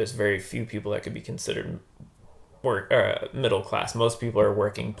anymore. There's very few people that could be considered middle class. Most people are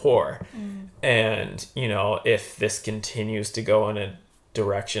working poor. And, if this continues to go in a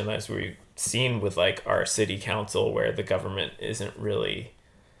direction as we've seen with like our city council, where the government isn't really...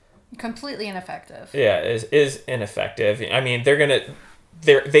 completely ineffective. Yeah, is ineffective. I mean,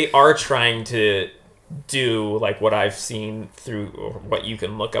 they are trying to do like what I've seen through, or what you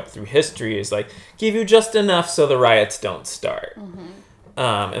can look up through history, is like give you just enough so the riots don't start.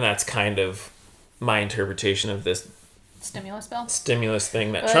 And that's kind of my interpretation of this stimulus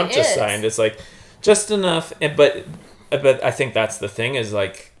thing that Trump just signed. It's like just enough, but I think that's the thing, is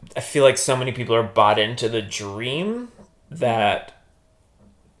like I feel like so many people are bought into the dream that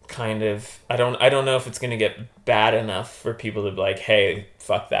kind of I don't know if it's going to get bad enough for people to be like, hey,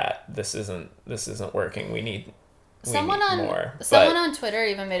 fuck that, this isn't working, we need more. Someone on Twitter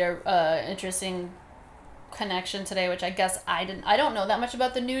even made a interesting connection today, which I guess I don't know that much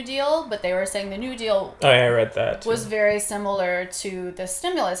about the New Deal, but they were saying the New Deal Oh, yeah, I read that too. was very similar to the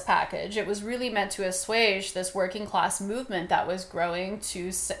stimulus package. It was really meant to assuage this working class movement that was growing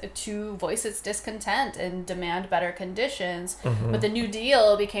to voice its discontent and demand better conditions. Mm-hmm. But the New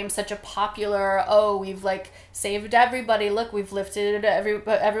Deal became such a popular, we've like saved everybody, look, we've lifted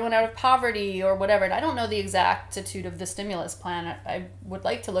everyone out of poverty or whatever. And I don't know the exactitude of the stimulus plan. I would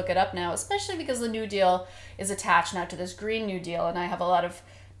like to look it up now, especially because the New Deal is attached now to this Green New Deal, and I have a lot of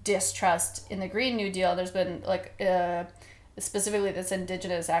distrust in the Green New Deal. There's been like specifically this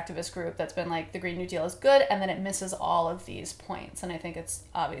indigenous activist group that's been like the Green New Deal is good, and then it misses all of these points. And I think it's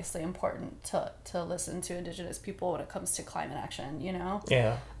obviously important to listen to indigenous people when it comes to climate action, you know?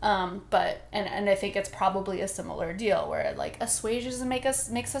 Yeah. But I think it's probably a similar deal where it like assuages and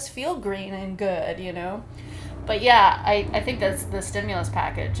makes us feel green and good, you know? But yeah, I think that's the stimulus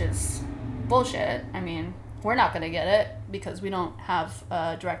package is bullshit. I mean, we're not going to get it because we don't have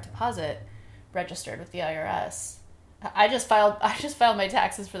a direct deposit registered with the IRS. I just filed my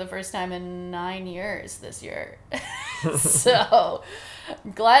taxes for the first time in 9 years this year. So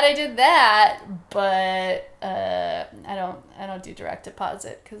I'm glad I did that, but I don't do direct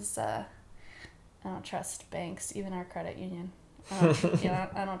deposit because I don't trust banks, even our credit union.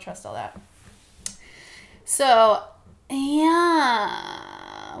 I don't trust all that. So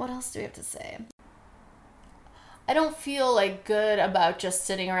yeah, what else do we have to say? I don't feel like good about just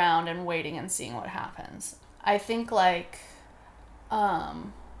sitting around and waiting and seeing what happens. I think like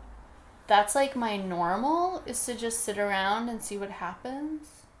that's like my normal is to just sit around and see what happens.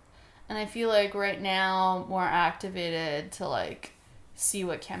 And I feel like right now more activated to like see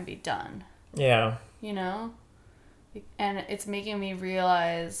what can be done. Yeah. You know? And it's making me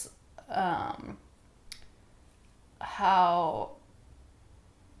realize how,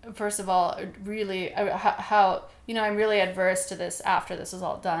 first of all, really how, you know, I'm really adverse to this after this is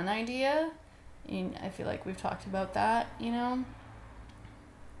all done idea. And I feel like we've talked about that, you know.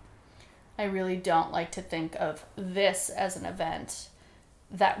 I really don't like to think of this as an event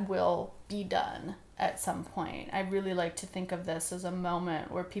that will be done at some point. I really like to think of this as a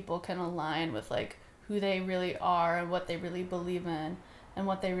moment where people can align with like who they really are and what they really believe in and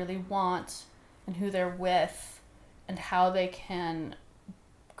what they really want and who they're with and how they can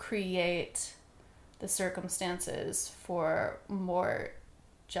create the circumstances for more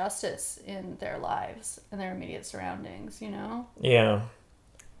justice in their lives and their immediate surroundings, you know? Yeah.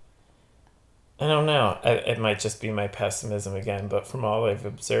 I don't know. It might just be my pessimism again, but from all I've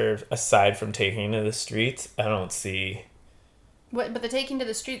observed, aside from taking to the streets, I don't see... But the taking to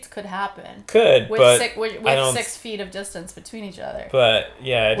the streets could happen. Could, with but... with 6 feet of distance between each other. But,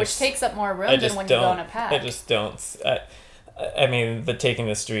 yeah... Which takes up more room than when you go in a pack. I just don't... I mean, the taking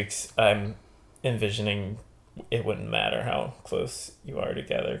the streets, I'm envisioning it wouldn't matter how close you are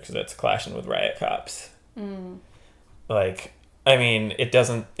together because that's clashing with riot cops. Like, I mean, it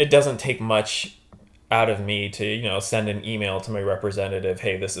doesn't take much out of me to, you know, send an email to my representative,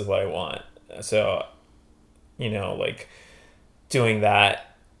 hey, this is what I want. So, you know, like, doing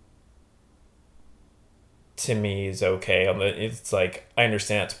that to me is okay. It's like, I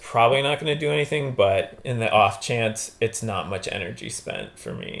understand it's probably not going to do anything, but in the off chance, it's not much energy spent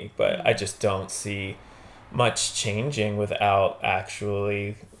for me. But I just don't see much changing without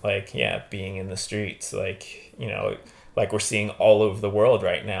actually, like, yeah, being in the streets. Like, you know, like we're seeing all over the world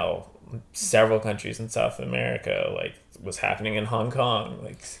right now, several countries in South America, like what's happening in Hong Kong.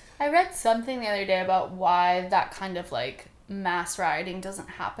 Like, I read something the other day about why that kind of like mass rioting doesn't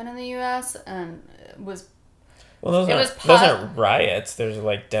happen in the U.S. and it was... Well, those aren't riots. There's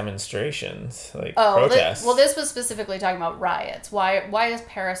like demonstrations, like protests. This was specifically talking about riots. Why does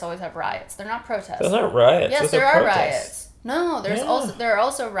Paris always have riots? They're not protests. Those aren't riots. Yes, those there are riots. No, there are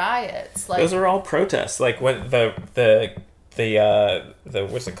also riots. Like, those are all protests. Like when the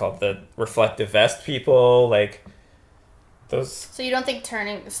what's it called? The reflective vest people, like those. So you don't think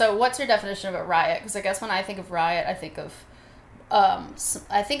so what's your definition of a riot? Because I guess when I think of riot, I think of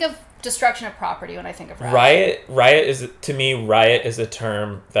destruction of property when I think of riot. Riot is a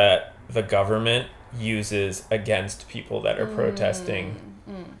term that the government uses against people that are protesting.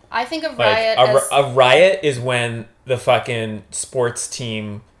 I think of like riot a riot is when the fucking sports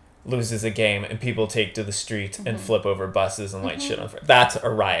team loses a game and people take to the streets and flip over buses and light shit on fire. That's a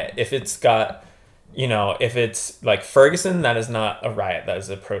riot. If it's got, you know, if it's like Ferguson, that is not a riot. That is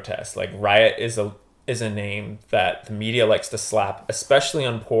a protest. Like riot is a name that the media likes to slap, especially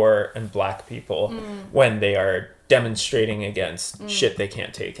on poor and black people when they are demonstrating against shit they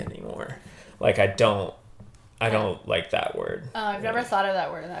can't take anymore. Like I don't like that word. I've never thought of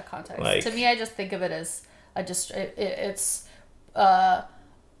that word in that context. Like, to me, I just think of it as it's a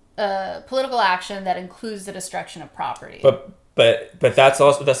political action that includes the destruction of property. But that's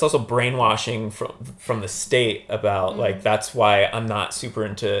also brainwashing from the state about like that's why I'm not super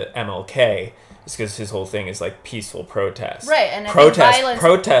into MLK. It's because his whole thing is like peaceful protest. Right, and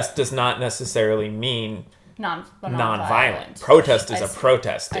protest does not necessarily mean non-violent. Protest is a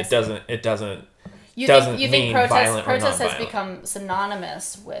protest. It doesn't. You think protest has become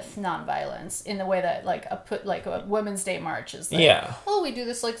synonymous with nonviolence in the way that like a Women's Day march is like, oh, we do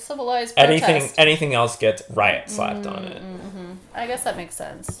this like civilized protest. Anything else gets riot slapped on it. Mm-hmm. I guess that makes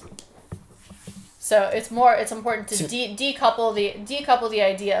sense. So it's important to decouple the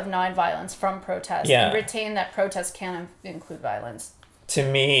idea of nonviolence from protest and retain that protest can include violence. To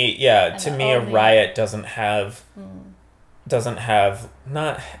me, a riot doesn't have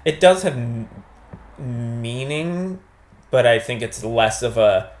it does have meaning, but I think it's less of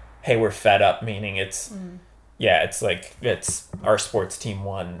a hey, we're fed up meaning. It's it's like it's our sports team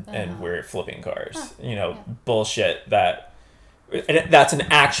won and we're flipping cars. Bullshit that's an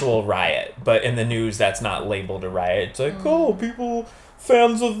actual riot, but in the news that's not labeled a riot. It's like people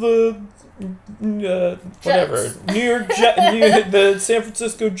fans of the whatever New York the San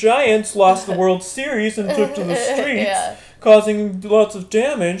Francisco Giants lost the World Series and took to the streets, causing lots of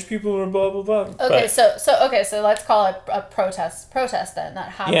damage. People are blah blah blah. Okay, so let's call it a protest then that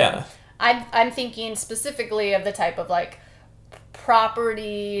happened. Yeah. I'm thinking specifically of the type of like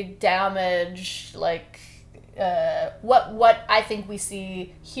property damage, like what I think we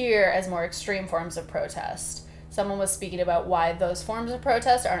see here as more extreme forms of protest. Someone was speaking about why those forms of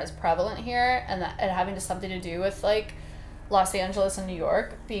protest aren't as prevalent here, and having something to do with like Los Angeles and New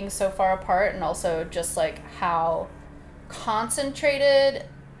York being so far apart, and also just like how concentrated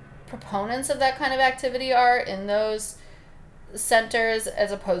proponents of that kind of activity are in those centers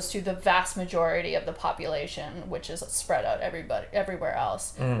as opposed to the vast majority of the population, which is spread out everywhere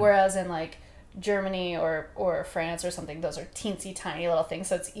else. Whereas in like Germany or France or something, those are teensy tiny little things,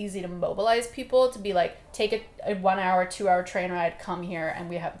 so it's easy to mobilize people to be like, take a 1 hour 2 hour train ride, come here, and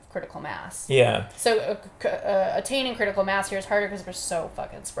we have critical mass. So attaining critical mass here is harder because we're so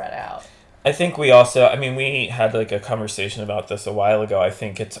fucking spread out. I think we had like a conversation about this a while ago. I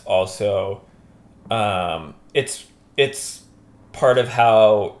think it's also it's part of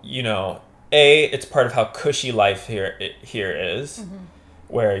how it's part of how cushy life here is.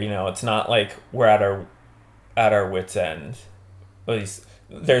 Where it's not like we're at our wits' end. At least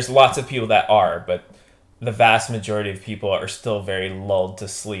there's lots of people that are, but the vast majority of people are still very lulled to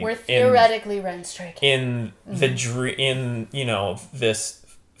sleep. We're theoretically rent-stricken. In the this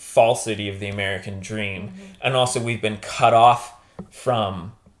falsity of the American dream, and also we've been cut off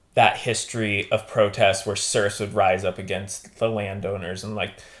from that history of protest where serfs would rise up against the landowners, and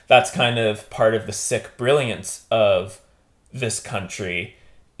like that's kind of part of the sick brilliance of this country.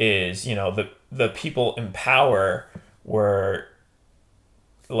 Is the people in power were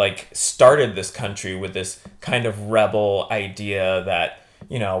like started this country with this kind of rebel idea that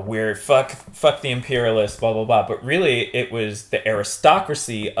we're fuck the imperialists, blah blah blah, but really it was the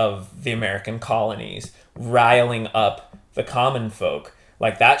aristocracy of the American colonies riling up the common folk.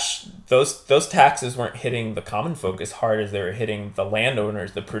 Like that those taxes weren't hitting the common folk as hard as they were hitting the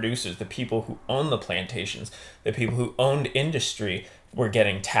landowners, the producers, the people who owned the plantations, the people who owned industry were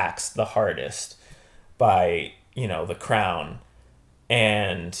getting taxed the hardest by the crown.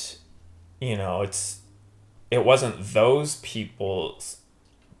 And it wasn't those people's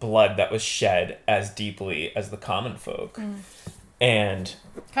blood that was shed as deeply as the common folk. And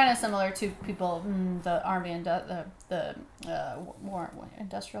kind of similar to people the army and the war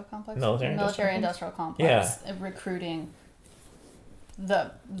industrial complex, military industrial complex, recruiting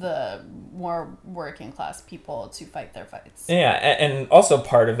the more working class people to fight their fights. And also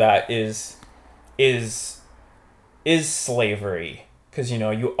part of that is slavery, because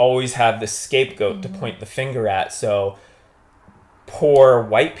you always have the scapegoat to point the finger at. So poor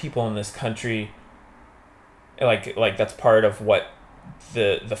white people in this country, like that's part of what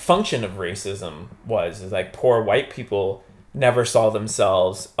the function of racism is like poor white people never saw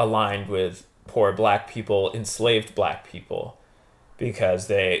themselves aligned with poor black people, enslaved black people, because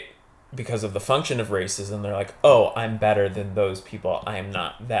of the function of racism. They're like, oh, I'm better than those people, I am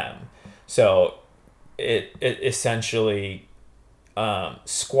not them. So it essentially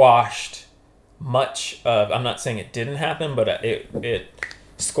squashed much of, I'm not saying it didn't happen, but it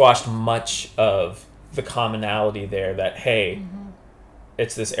squashed much of the commonality there that, hey,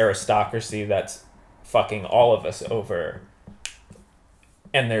 it's this aristocracy that's fucking all of us over,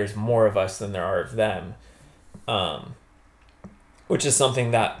 and there's more of us than there are of them. Which is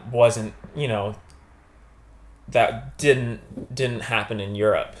something that wasn't, that didn't happen in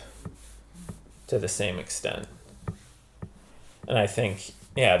Europe to the same extent. And I think,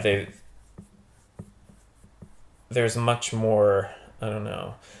 yeah, there's much more, I don't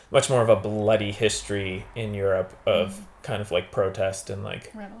know, much more of a bloody history in Europe of kind of like protest and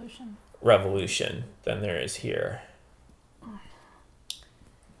like revolution than there is here.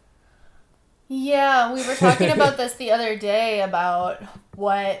 Yeah, we were talking about this the other day about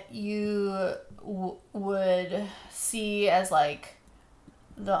what you would see as like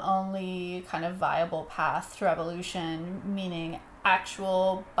the only kind of viable path to revolution, meaning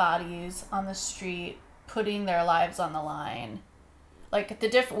actual bodies on the street putting their lives on the line. Like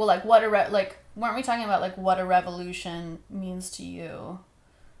weren't we talking about like what a revolution means to you?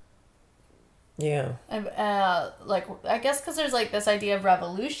 Yeah. Like I guess because there's like this idea of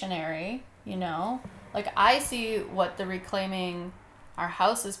revolutionary, you know? Like I see what the Reclaiming Our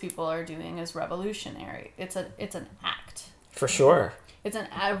Houses people are doing as revolutionary. It's an act. For sure. It's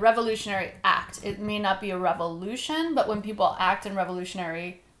a revolutionary act. It may not be a revolution, but when people act in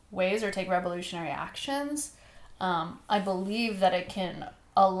revolutionary ways or take revolutionary actions, I believe that it can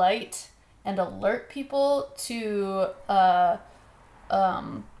alight and alert people to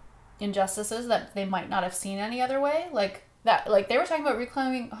injustices that they might not have seen any other way. Like that, like they were talking about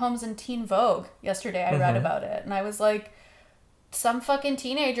reclaiming homes in Teen Vogue yesterday. I read about it, and I was like, some fucking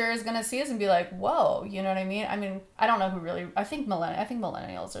teenager is gonna see this and be like, whoa, you know what I mean? I mean, I don't know who really, I think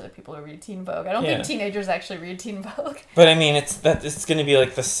millennials are the people who read Teen Vogue. I don't think teenagers actually read Teen Vogue. But I mean, it's gonna be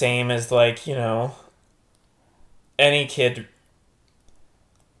like the same as like, you know, any kid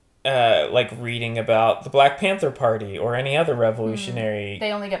like reading about the Black Panther Party or any other revolutionary.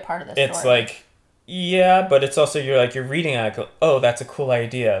 They only get part of the story. It's like, yeah, but it's also you're reading it, like, oh, that's a cool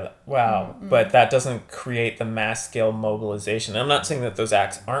idea. Wow. Mm-hmm. But that doesn't create the mass scale mobilization. I'm not saying that those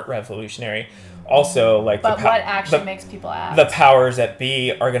acts aren't revolutionary. Also, like, but what actually makes people act? The powers that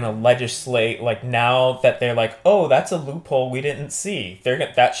be are going to legislate, like, now that they're like, oh, that's a loophole we didn't see.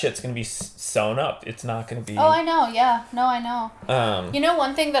 That shit's going to be sewn up. It's not going to be... Oh, I know. Yeah. No, I know. You know,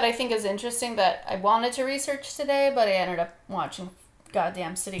 one thing that I think is interesting that I wanted to research today, but I ended up watching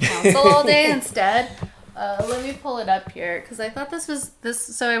goddamn City Council all day instead. Let me pull it up here, because I thought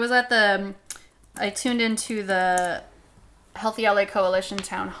this. So I was at I tuned into the Healthy LA Coalition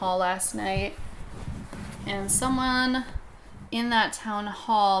town hall last night, and someone in that town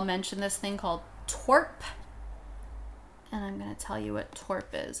hall mentioned this thing called TORP, and I'm going to tell you what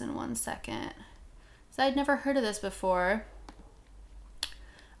TORP is in 1 second. So I'd never heard of this before.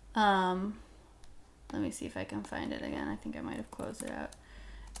 Let me see if I can find it again. I think I might have closed it out.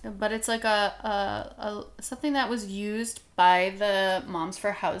 But it's like a something that was used by the Moms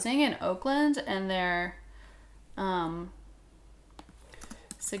for Housing in Oakland, and they're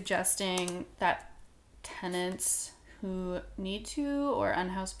suggesting that tenants who need to, or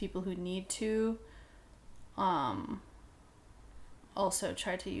unhoused people who need to, also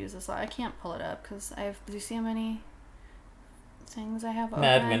try to use this law. I can't pull it up because do you see how many things I have open?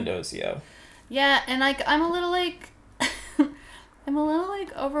 Mad windows, yeah. Yeah, and like I'm a little like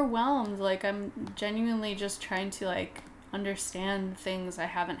overwhelmed. Like I'm genuinely just trying to like understand things I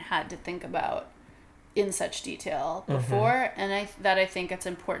haven't had to think about in such detail before, and I think it's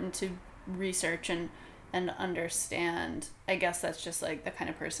important to research and understand. I guess that's just like the kind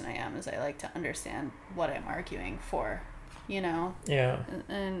of person I am, is I like to understand what I'm arguing for, you know? Yeah.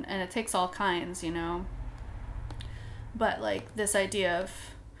 And it takes all kinds, you know? But like this idea of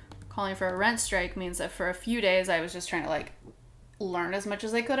calling for a rent strike means that for a few days I was just trying to like learn as much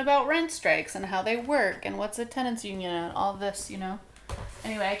as I could about rent strikes and how they work and what's a tenants union and all this, you know.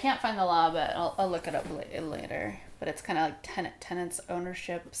 Anyway, I can't find the law, but I'll look it up later. But it's kind of like tenants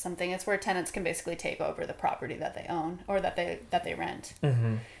ownership something. It's where tenants can basically take over the property that they own or that they rent.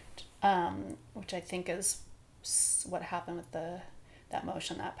 Mm-hmm. Which I think is what happened with that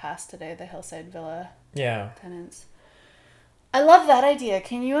motion that passed today, the Hillside Villa tenants. I love that idea.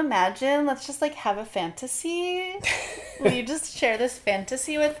 Can you imagine? Let's just like have a fantasy. Will you just share this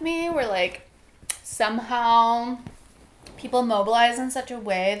fantasy with me where like somehow people mobilize in such a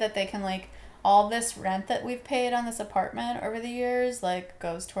way that they can like all this rent that we've paid on this apartment over the years like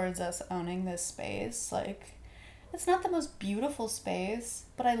goes towards us owning this space. Like it's not the most beautiful space,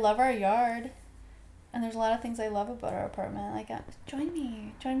 but I love our yard. And there's a lot of things I love about our apartment. Like, join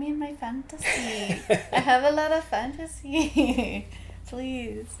me in my fantasy. I have a lot of fantasy.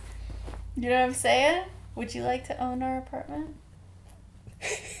 Please. You know what I'm saying? Would you like to own our apartment?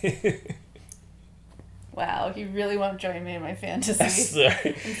 Wow, you really won't join me in my fantasy. Sorry.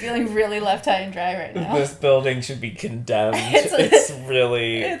 I'm feeling really left high and dry right now. This building should be condemned. It's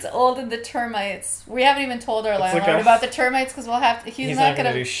really... It's old and the termites. We haven't even told our It's like landlord about the termites because we'll have to... He's not going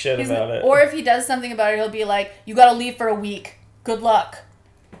to do shit about it. Or if he does something about it, he'll be like, you gotta leave for a week. Good luck.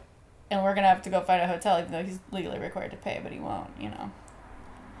 And we're going to have to go find a hotel even though he's legally required to pay, but he won't, you know.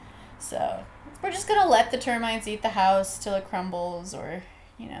 So, we're just going to let the termites eat the house till it crumbles or,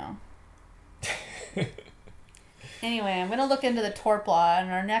 you know... Anyway, I'm going to look into the tort law, and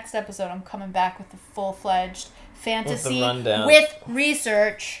in our next episode, I'm coming back with the full-fledged fantasy with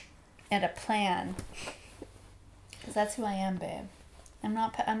research and a plan. Because that's who I am, babe. I'm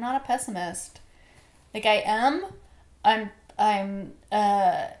not a pessimist. Like, I am. I'm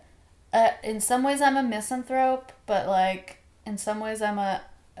in some ways, I'm a misanthrope, but, like, in some ways, I'm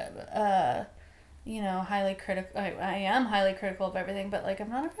highly critical. I am highly critical of everything, but, like, I'm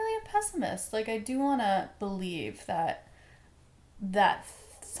not really a pessimist. Like, I do want to believe that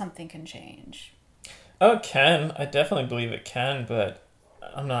something can change. Oh, it can. I definitely believe it can, but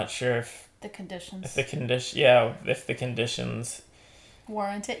I'm not sure if the conditions. If the conditions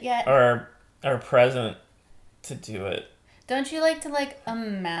warrant it yet are present to do it. Don't you like to, like,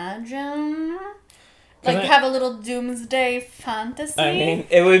 imagine? Like, have a little doomsday fantasy? I mean,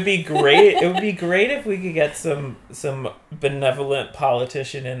 it would be great. It would be great if we could get some benevolent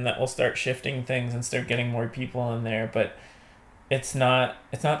politician in that will start shifting things and start getting more people in there. But it's not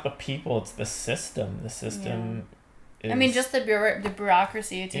the people. It's the system. The system. Yeah. I mean, just the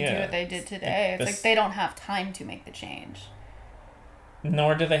bureaucracy to do what they did today. It's like they don't have time to make the change.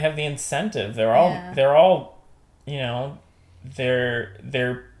 Nor do they have the incentive. They're all, you know,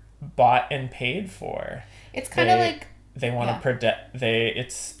 they're bought and paid for. It's kind of like they want to protect.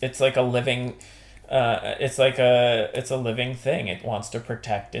 It's like a living. It's a living thing. It wants to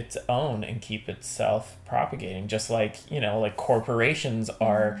protect its own and keep itself propagating. Just like, you know, like corporations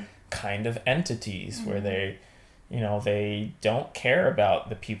are kind of entities where they, you know, they don't care about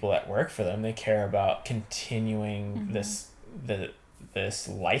the people that work for them. They care about continuing this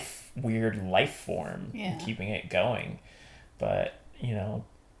weird life form and keeping it going. But, you know,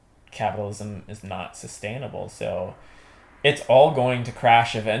 capitalism is not sustainable, so it's all going to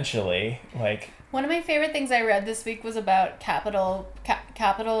crash eventually. Like, one of my favorite things I read this week was about capital.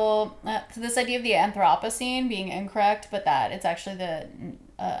 This idea of the Anthropocene being incorrect, but that it's actually the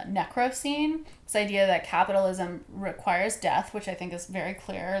Necrocene. This idea that capitalism requires death, which I think is very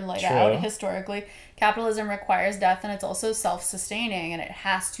clear and laid out historically. Capitalism requires death, and it's also self-sustaining, and it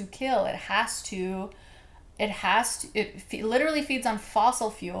has to kill. It literally feeds on fossil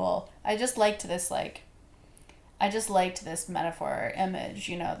fuel. I just liked this metaphor image,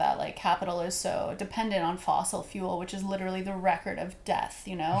 you know, that, like, capital is so dependent on fossil fuel, which is literally the record of death,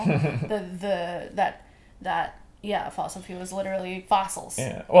 you know? Fossil fuel is literally fossils.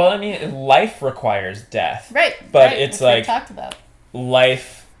 Yeah. Well, I mean, life requires death. Right. But it's which like we talked about.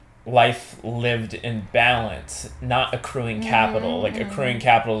 Life lived in balance, not accruing capital. Like, accruing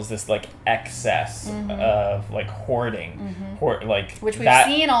capital is this, like, excess of, like, hoarding. Which we've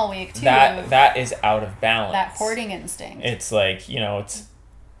seen all week, too. That is out of balance. That hoarding instinct. It's like, you know, it's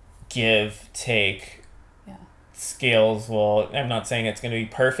give, take, scales. Well, I'm not saying it's going to be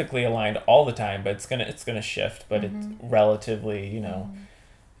perfectly aligned all the time, but it's gonna shift. But it relatively, you know,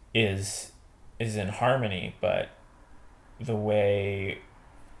 is in harmony. But the way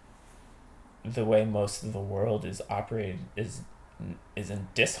most of the world is operated is in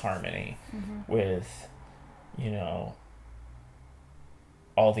disharmony with, you know,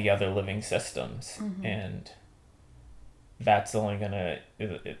 all the other living systems, and that's only gonna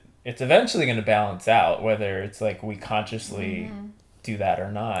it's eventually gonna balance out, whether it's like we consciously do that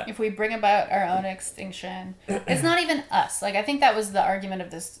or not. If we bring about our own extinction, it's not even us. Like, I think that was the argument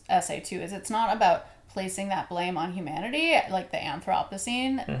of this essay too, is it's not about placing that blame on humanity, like the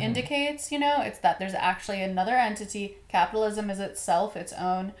Anthropocene indicates, you know, it's that there's actually another entity. Capitalism is itself its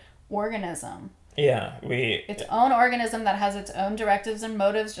own organism. Yeah, its own organism that has its own directives and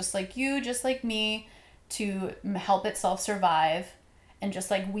motives, just like you, just like me, to help itself survive. And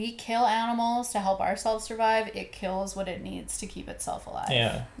just like we kill animals to help ourselves survive, it kills what it needs to keep itself alive.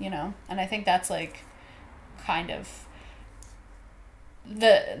 Yeah. You know? And I think that's, like, kind of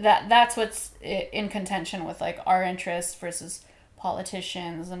that's what's in contention with, like, our interests versus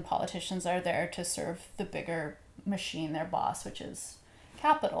politicians, and politicians are there to serve the bigger machine, their boss, which is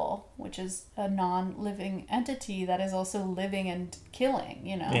capital, which is a non-living entity that is also living and killing,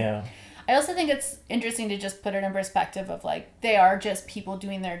 you know? Yeah. I also think it's interesting to just put it in perspective of, like, they are just people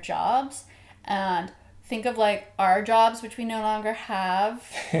doing their jobs, and think of, like, our jobs, which we no longer have.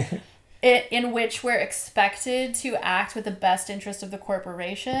 in which we're expected to act with the best interest of the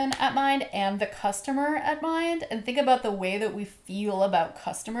corporation at mind and the customer at mind. And think about the way that we feel about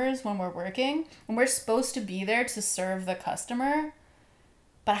customers when we're working. And we're supposed to be there to serve the customer.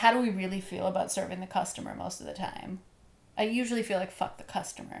 But how do we really feel about serving the customer most of the time? I usually feel like fuck the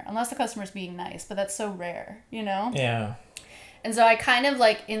customer. Unless the customer's being nice. But that's so rare, you know? Yeah. And so I kind of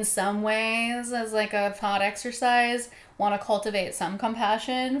like, in some ways, as like a thought exercise, want to cultivate some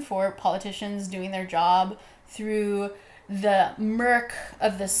compassion for politicians doing their job through the murk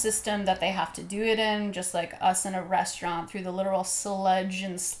of the system that they have to do it in, just like us in a restaurant, through the literal sludge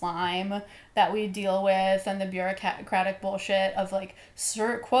and slime that we deal with, and the bureaucratic bullshit of like,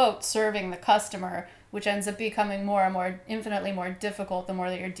 quote, serving the customer, which ends up becoming more and more, infinitely more difficult the more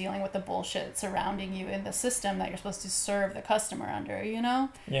that you're dealing with the bullshit surrounding you in the system that you're supposed to serve the customer under, you know?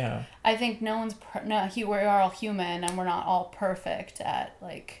 Yeah. I think we're all human, and we're not all perfect at,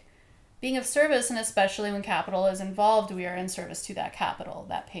 like, being of service, and especially when capital is involved, we are in service to that capital,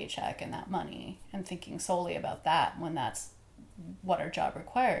 that paycheck, and that money, and thinking solely about that when that's what our job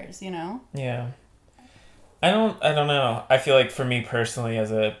requires, you know? Yeah. I don't know. I feel like for me personally,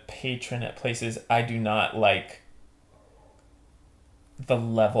 as a patron at places, I do not like the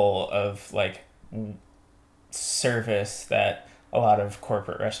level of like service that a lot of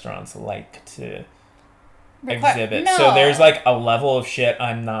corporate restaurants like to exhibit. No. So there's like a level of shit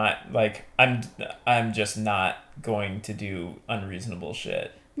I'm not like, I'm just not going to do unreasonable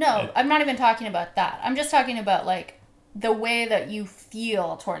shit. No, I'm not even talking about that. I'm just talking about like the way that you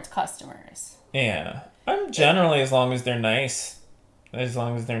feel towards customers. Yeah. I'm generally, as long as they're nice, as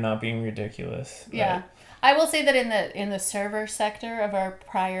long as they're not being ridiculous. Yeah. I will say that in the server sector of our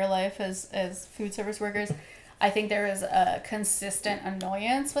prior life as food service workers, I think there is a consistent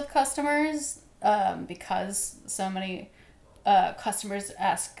annoyance with customers because so many customers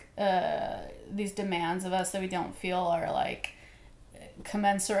ask these demands of us that we don't feel are like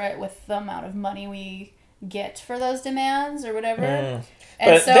commensurate with the amount of money we get for those demands or whatever.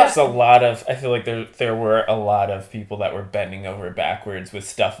 But so, there's a lot of, I feel like there were a lot of people that were bending over backwards with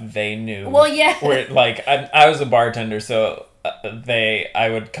stuff they knew. Well, yeah. Where, like, I was a bartender, so I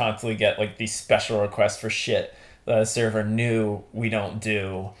would constantly get, like, these special requests for shit the server knew we don't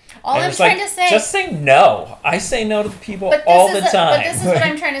do. All I'm trying to say... Just say no. I say no to people all the time. But this is what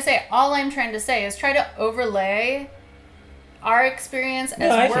I'm trying to say. All I'm trying to say is try to overlay our experience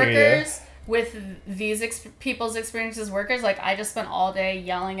as workers with these people's experience as workers. Like, I just spent all day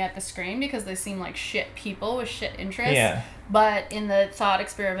yelling at the screen because they seem like shit people with shit interests. Yeah. But in the thought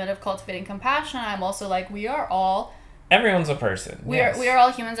experiment of cultivating compassion, I'm also like, we are all... Everyone's a person. We are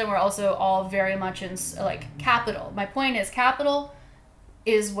all humans, and we're also all very much in, like, capital. My point is, capital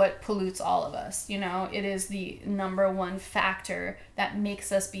is what pollutes all of us, you know? It is the number one factor that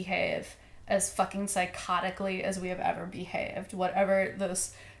makes us behave as fucking psychotically as we have ever behaved. Whatever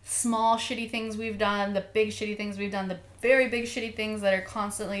those small shitty things we've done, the big shitty things we've done, the very big shitty things that are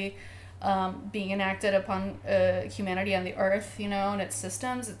constantly being enacted upon humanity on the earth, you know, and its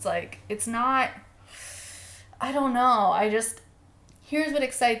systems. It's like, it's not... I don't know. Here's what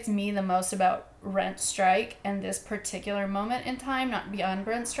excites me the most about rent strike and this particular moment in time, not beyond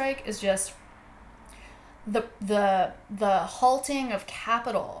rent strike, is just the halting of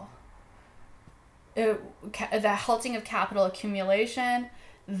capital. The halting of capital accumulation,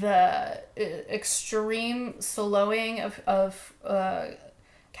 the extreme slowing of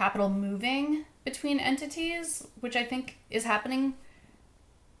capital moving between entities, which I think is happening,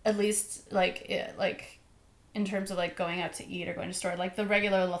 at least like in terms of like going out to eat or going to store, like the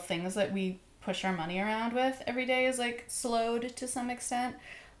regular little things that we push our money around with every day is like slowed to some extent.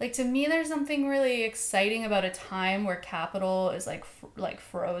 Like, to me, there's something really exciting about a time where capital is like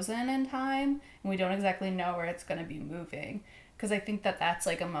frozen in time and we don't exactly know where it's going to be moving. Because I think that that's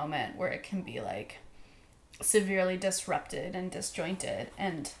like a moment where it can be like severely disrupted and disjointed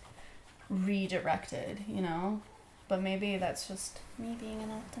and redirected, you know? But maybe that's just me being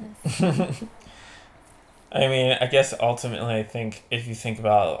an optimist. I mean, I guess ultimately, I think if you think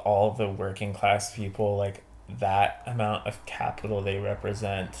about all the working class people, like, that amount of capital they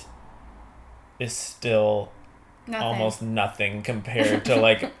represent is still almost nothing compared to,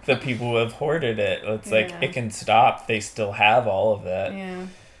 like, the people who have hoarded it. It's like, it can stop. They still have all of it. Yeah.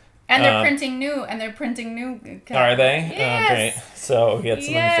 And they're printing new capital. Are they? Yes. Oh, great. So we get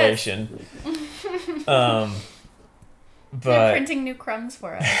some inflation. But they're printing new crumbs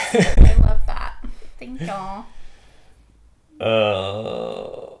for us. I love that. Thank y'all.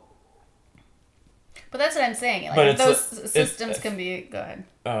 But that's what I'm saying. Like, but those systems can be... Go ahead.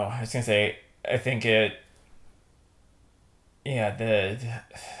 Oh, I was going to say, I think it... Yeah,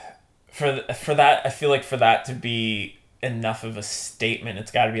 for that, I feel like for that to be enough of a statement,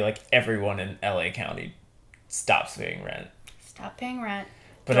 it's got to be like everyone in LA County stops paying rent. Stop paying rent.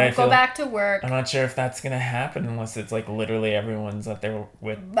 But Don't go back to work. I'm not sure if that's gonna happen unless it's like literally everyone's at their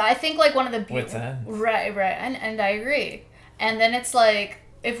with. But I think like one of the wits end. Right, and I agree. And then it's like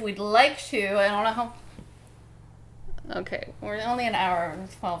if we'd like to, I don't know how. Okay, we're only an hour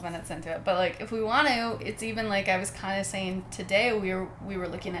and 12 minutes into it, but like if we want to, it's even like I was kind of saying today we were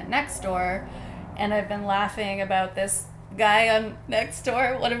looking at Nextdoor, and I've been laughing about this guy on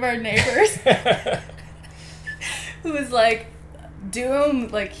Nextdoor, one of our neighbors, who is like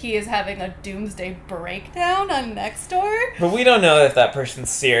he is having a doomsday breakdown on Nextdoor. But we don't know if that person's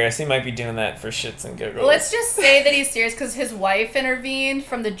serious. He might be doing that for shits and giggles. Let's just say that he's serious because his wife intervened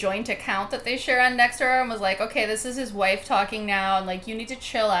from the joint account that they share on Nextdoor and was like, okay, this is his wife talking now, and like, you need to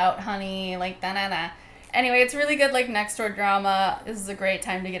chill out, honey, like, da-na-na. Anyway, it's really good, like, Nextdoor drama. This is a great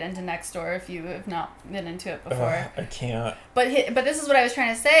time to get into Nextdoor if you have not been into it before. I can't. But this is what I was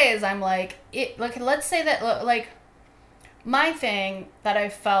trying to say is I'm like, let's say that, like, my thing that I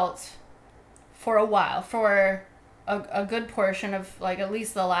felt for a while, for a good portion of like at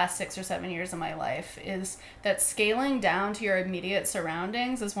least the last 6 or 7 years of my life, is that scaling down to your immediate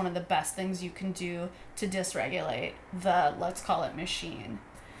surroundings is one of the best things you can do to dysregulate the, let's call it, machine.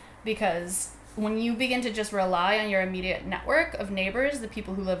 Because when you begin to just rely on your immediate network of neighbors, the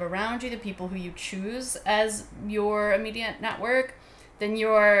people who live around you, the people who you choose as your immediate network, then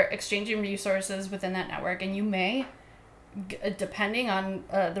you're exchanging resources within that network, and you may, depending on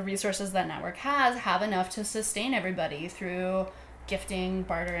the resources that network has, have enough to sustain everybody through gifting,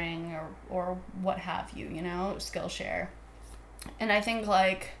 bartering, or what have you, Skillshare. And I think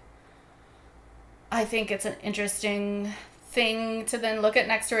it's an interesting thing to then look at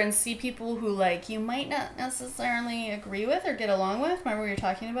Nextdoor and see people who like you might not necessarily agree with or get along with. Remember we were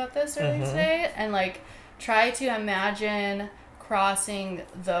talking about this earlier today? And like try to imagine crossing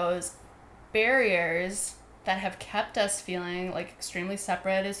those barriers that have kept us feeling like extremely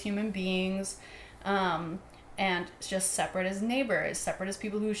separate as human beings, and just separate as neighbors, separate as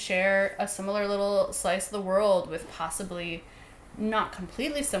people who share a similar little slice of the world with possibly not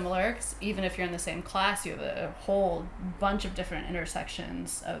completely similar, 'cause even if you're in the same class, you have a whole bunch of different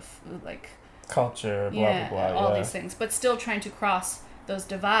intersections of like culture, blah, blah, blah. All these things, but still trying to cross those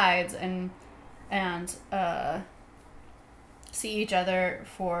divides and see each other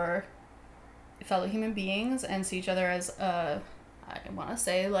for fellow human beings and see each other as I want to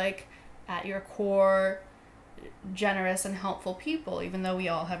say like at your core generous and helpful people, even though we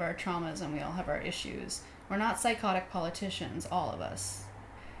all have our traumas and we all have our issues. We're not psychotic politicians, all of us,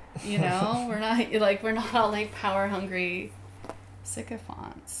 we're not all like power hungry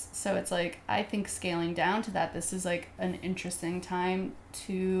sycophants. So it's like I think scaling down to that, this is like an interesting time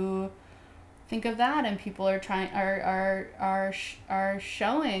to think of that, and people are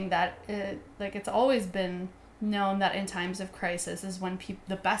showing that it's always been known that in times of crisis is when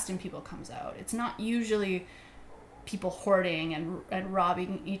the best in people comes out. It's not usually people hoarding and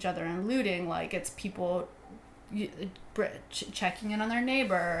robbing each other and looting. Like it's people checking in on their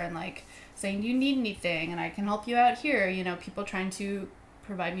neighbor and like saying, do you need anything and I can help you out here. People trying to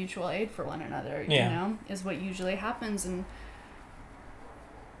provide mutual aid for one another. Is what usually happens. And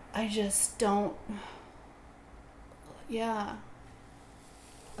I just don't,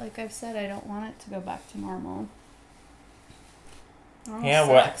 like I've said, I don't want it to go back to normal.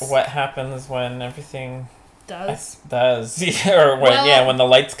 What happens when everything does when the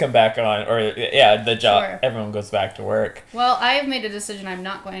lights come back on, or the job, sure. Everyone goes back to work. Well, I have made a decision. I'm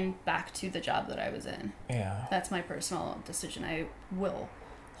not going back to the job that I was in. Yeah. That's my personal decision. I will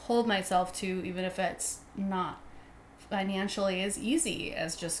hold myself to, even if it's not financially as easy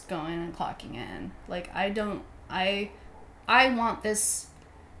as just going and clocking in. Like I want this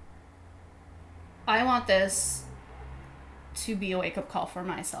to be a wake-up call for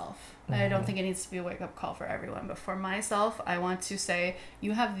myself. I don't think it needs to be a wake-up call for everyone, but for myself, I want to say,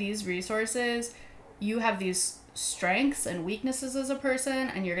 you have these resources, you have these strengths and weaknesses as a person,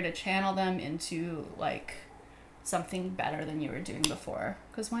 and you're going to channel them into like something better than you were doing before.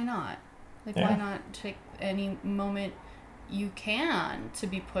 Because why not? Why not take any moment you can to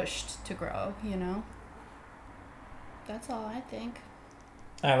be pushed to grow, That's all I think.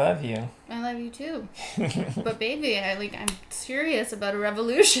 I love you. I love you too. But baby, I'm serious about a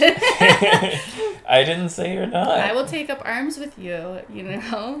revolution. I didn't say you're not. I will take up arms with you,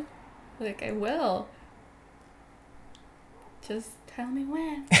 I will. Just tell me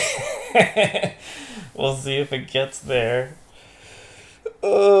when. We'll see if it gets there.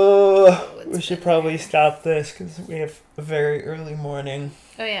 We should probably stop this because we have a very early morning.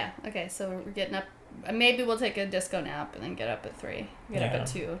 Oh, yeah. Okay, so we're getting up. Maybe we'll take a disco nap and then get up at 3. Get up at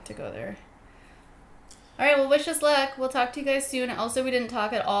 2 to go there. All right, well, wish us luck. We'll talk to you guys soon. Also, we didn't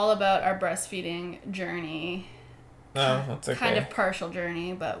talk at all about our breastfeeding journey. Oh, that's okay. Kind of partial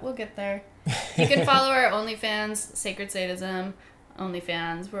journey, but we'll get there. You can follow our OnlyFans, Sacred Sadism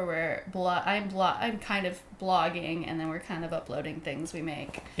OnlyFans, where I'm kind of blogging, and then we're kind of uploading things we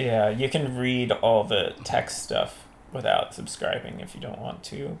make. Yeah, you can read all the text stuff without subscribing if you don't want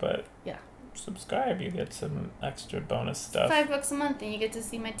to, but yeah, subscribe, you get some extra bonus stuff. $5 a month, and you get to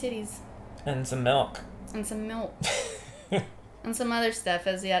see my titties. And some milk. And some milk. And some other stuff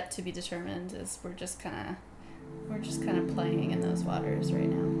as yet to be determined. Is we're just kind of playing in those waters right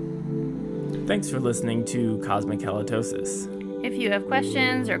now. Thanks for listening to Cosmic Halitosis. If you have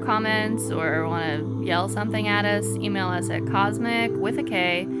questions or comments or want to yell something at us, email us at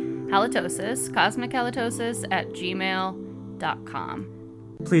cosmichalitosis@gmail.com.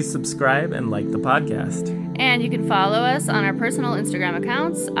 Please subscribe and like the podcast. And you can follow us on our personal Instagram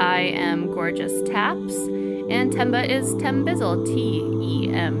accounts. I am Gorgeous Taps, and Temba is Tembizzle,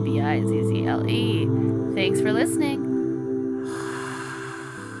 Tembizzle. Thanks for listening.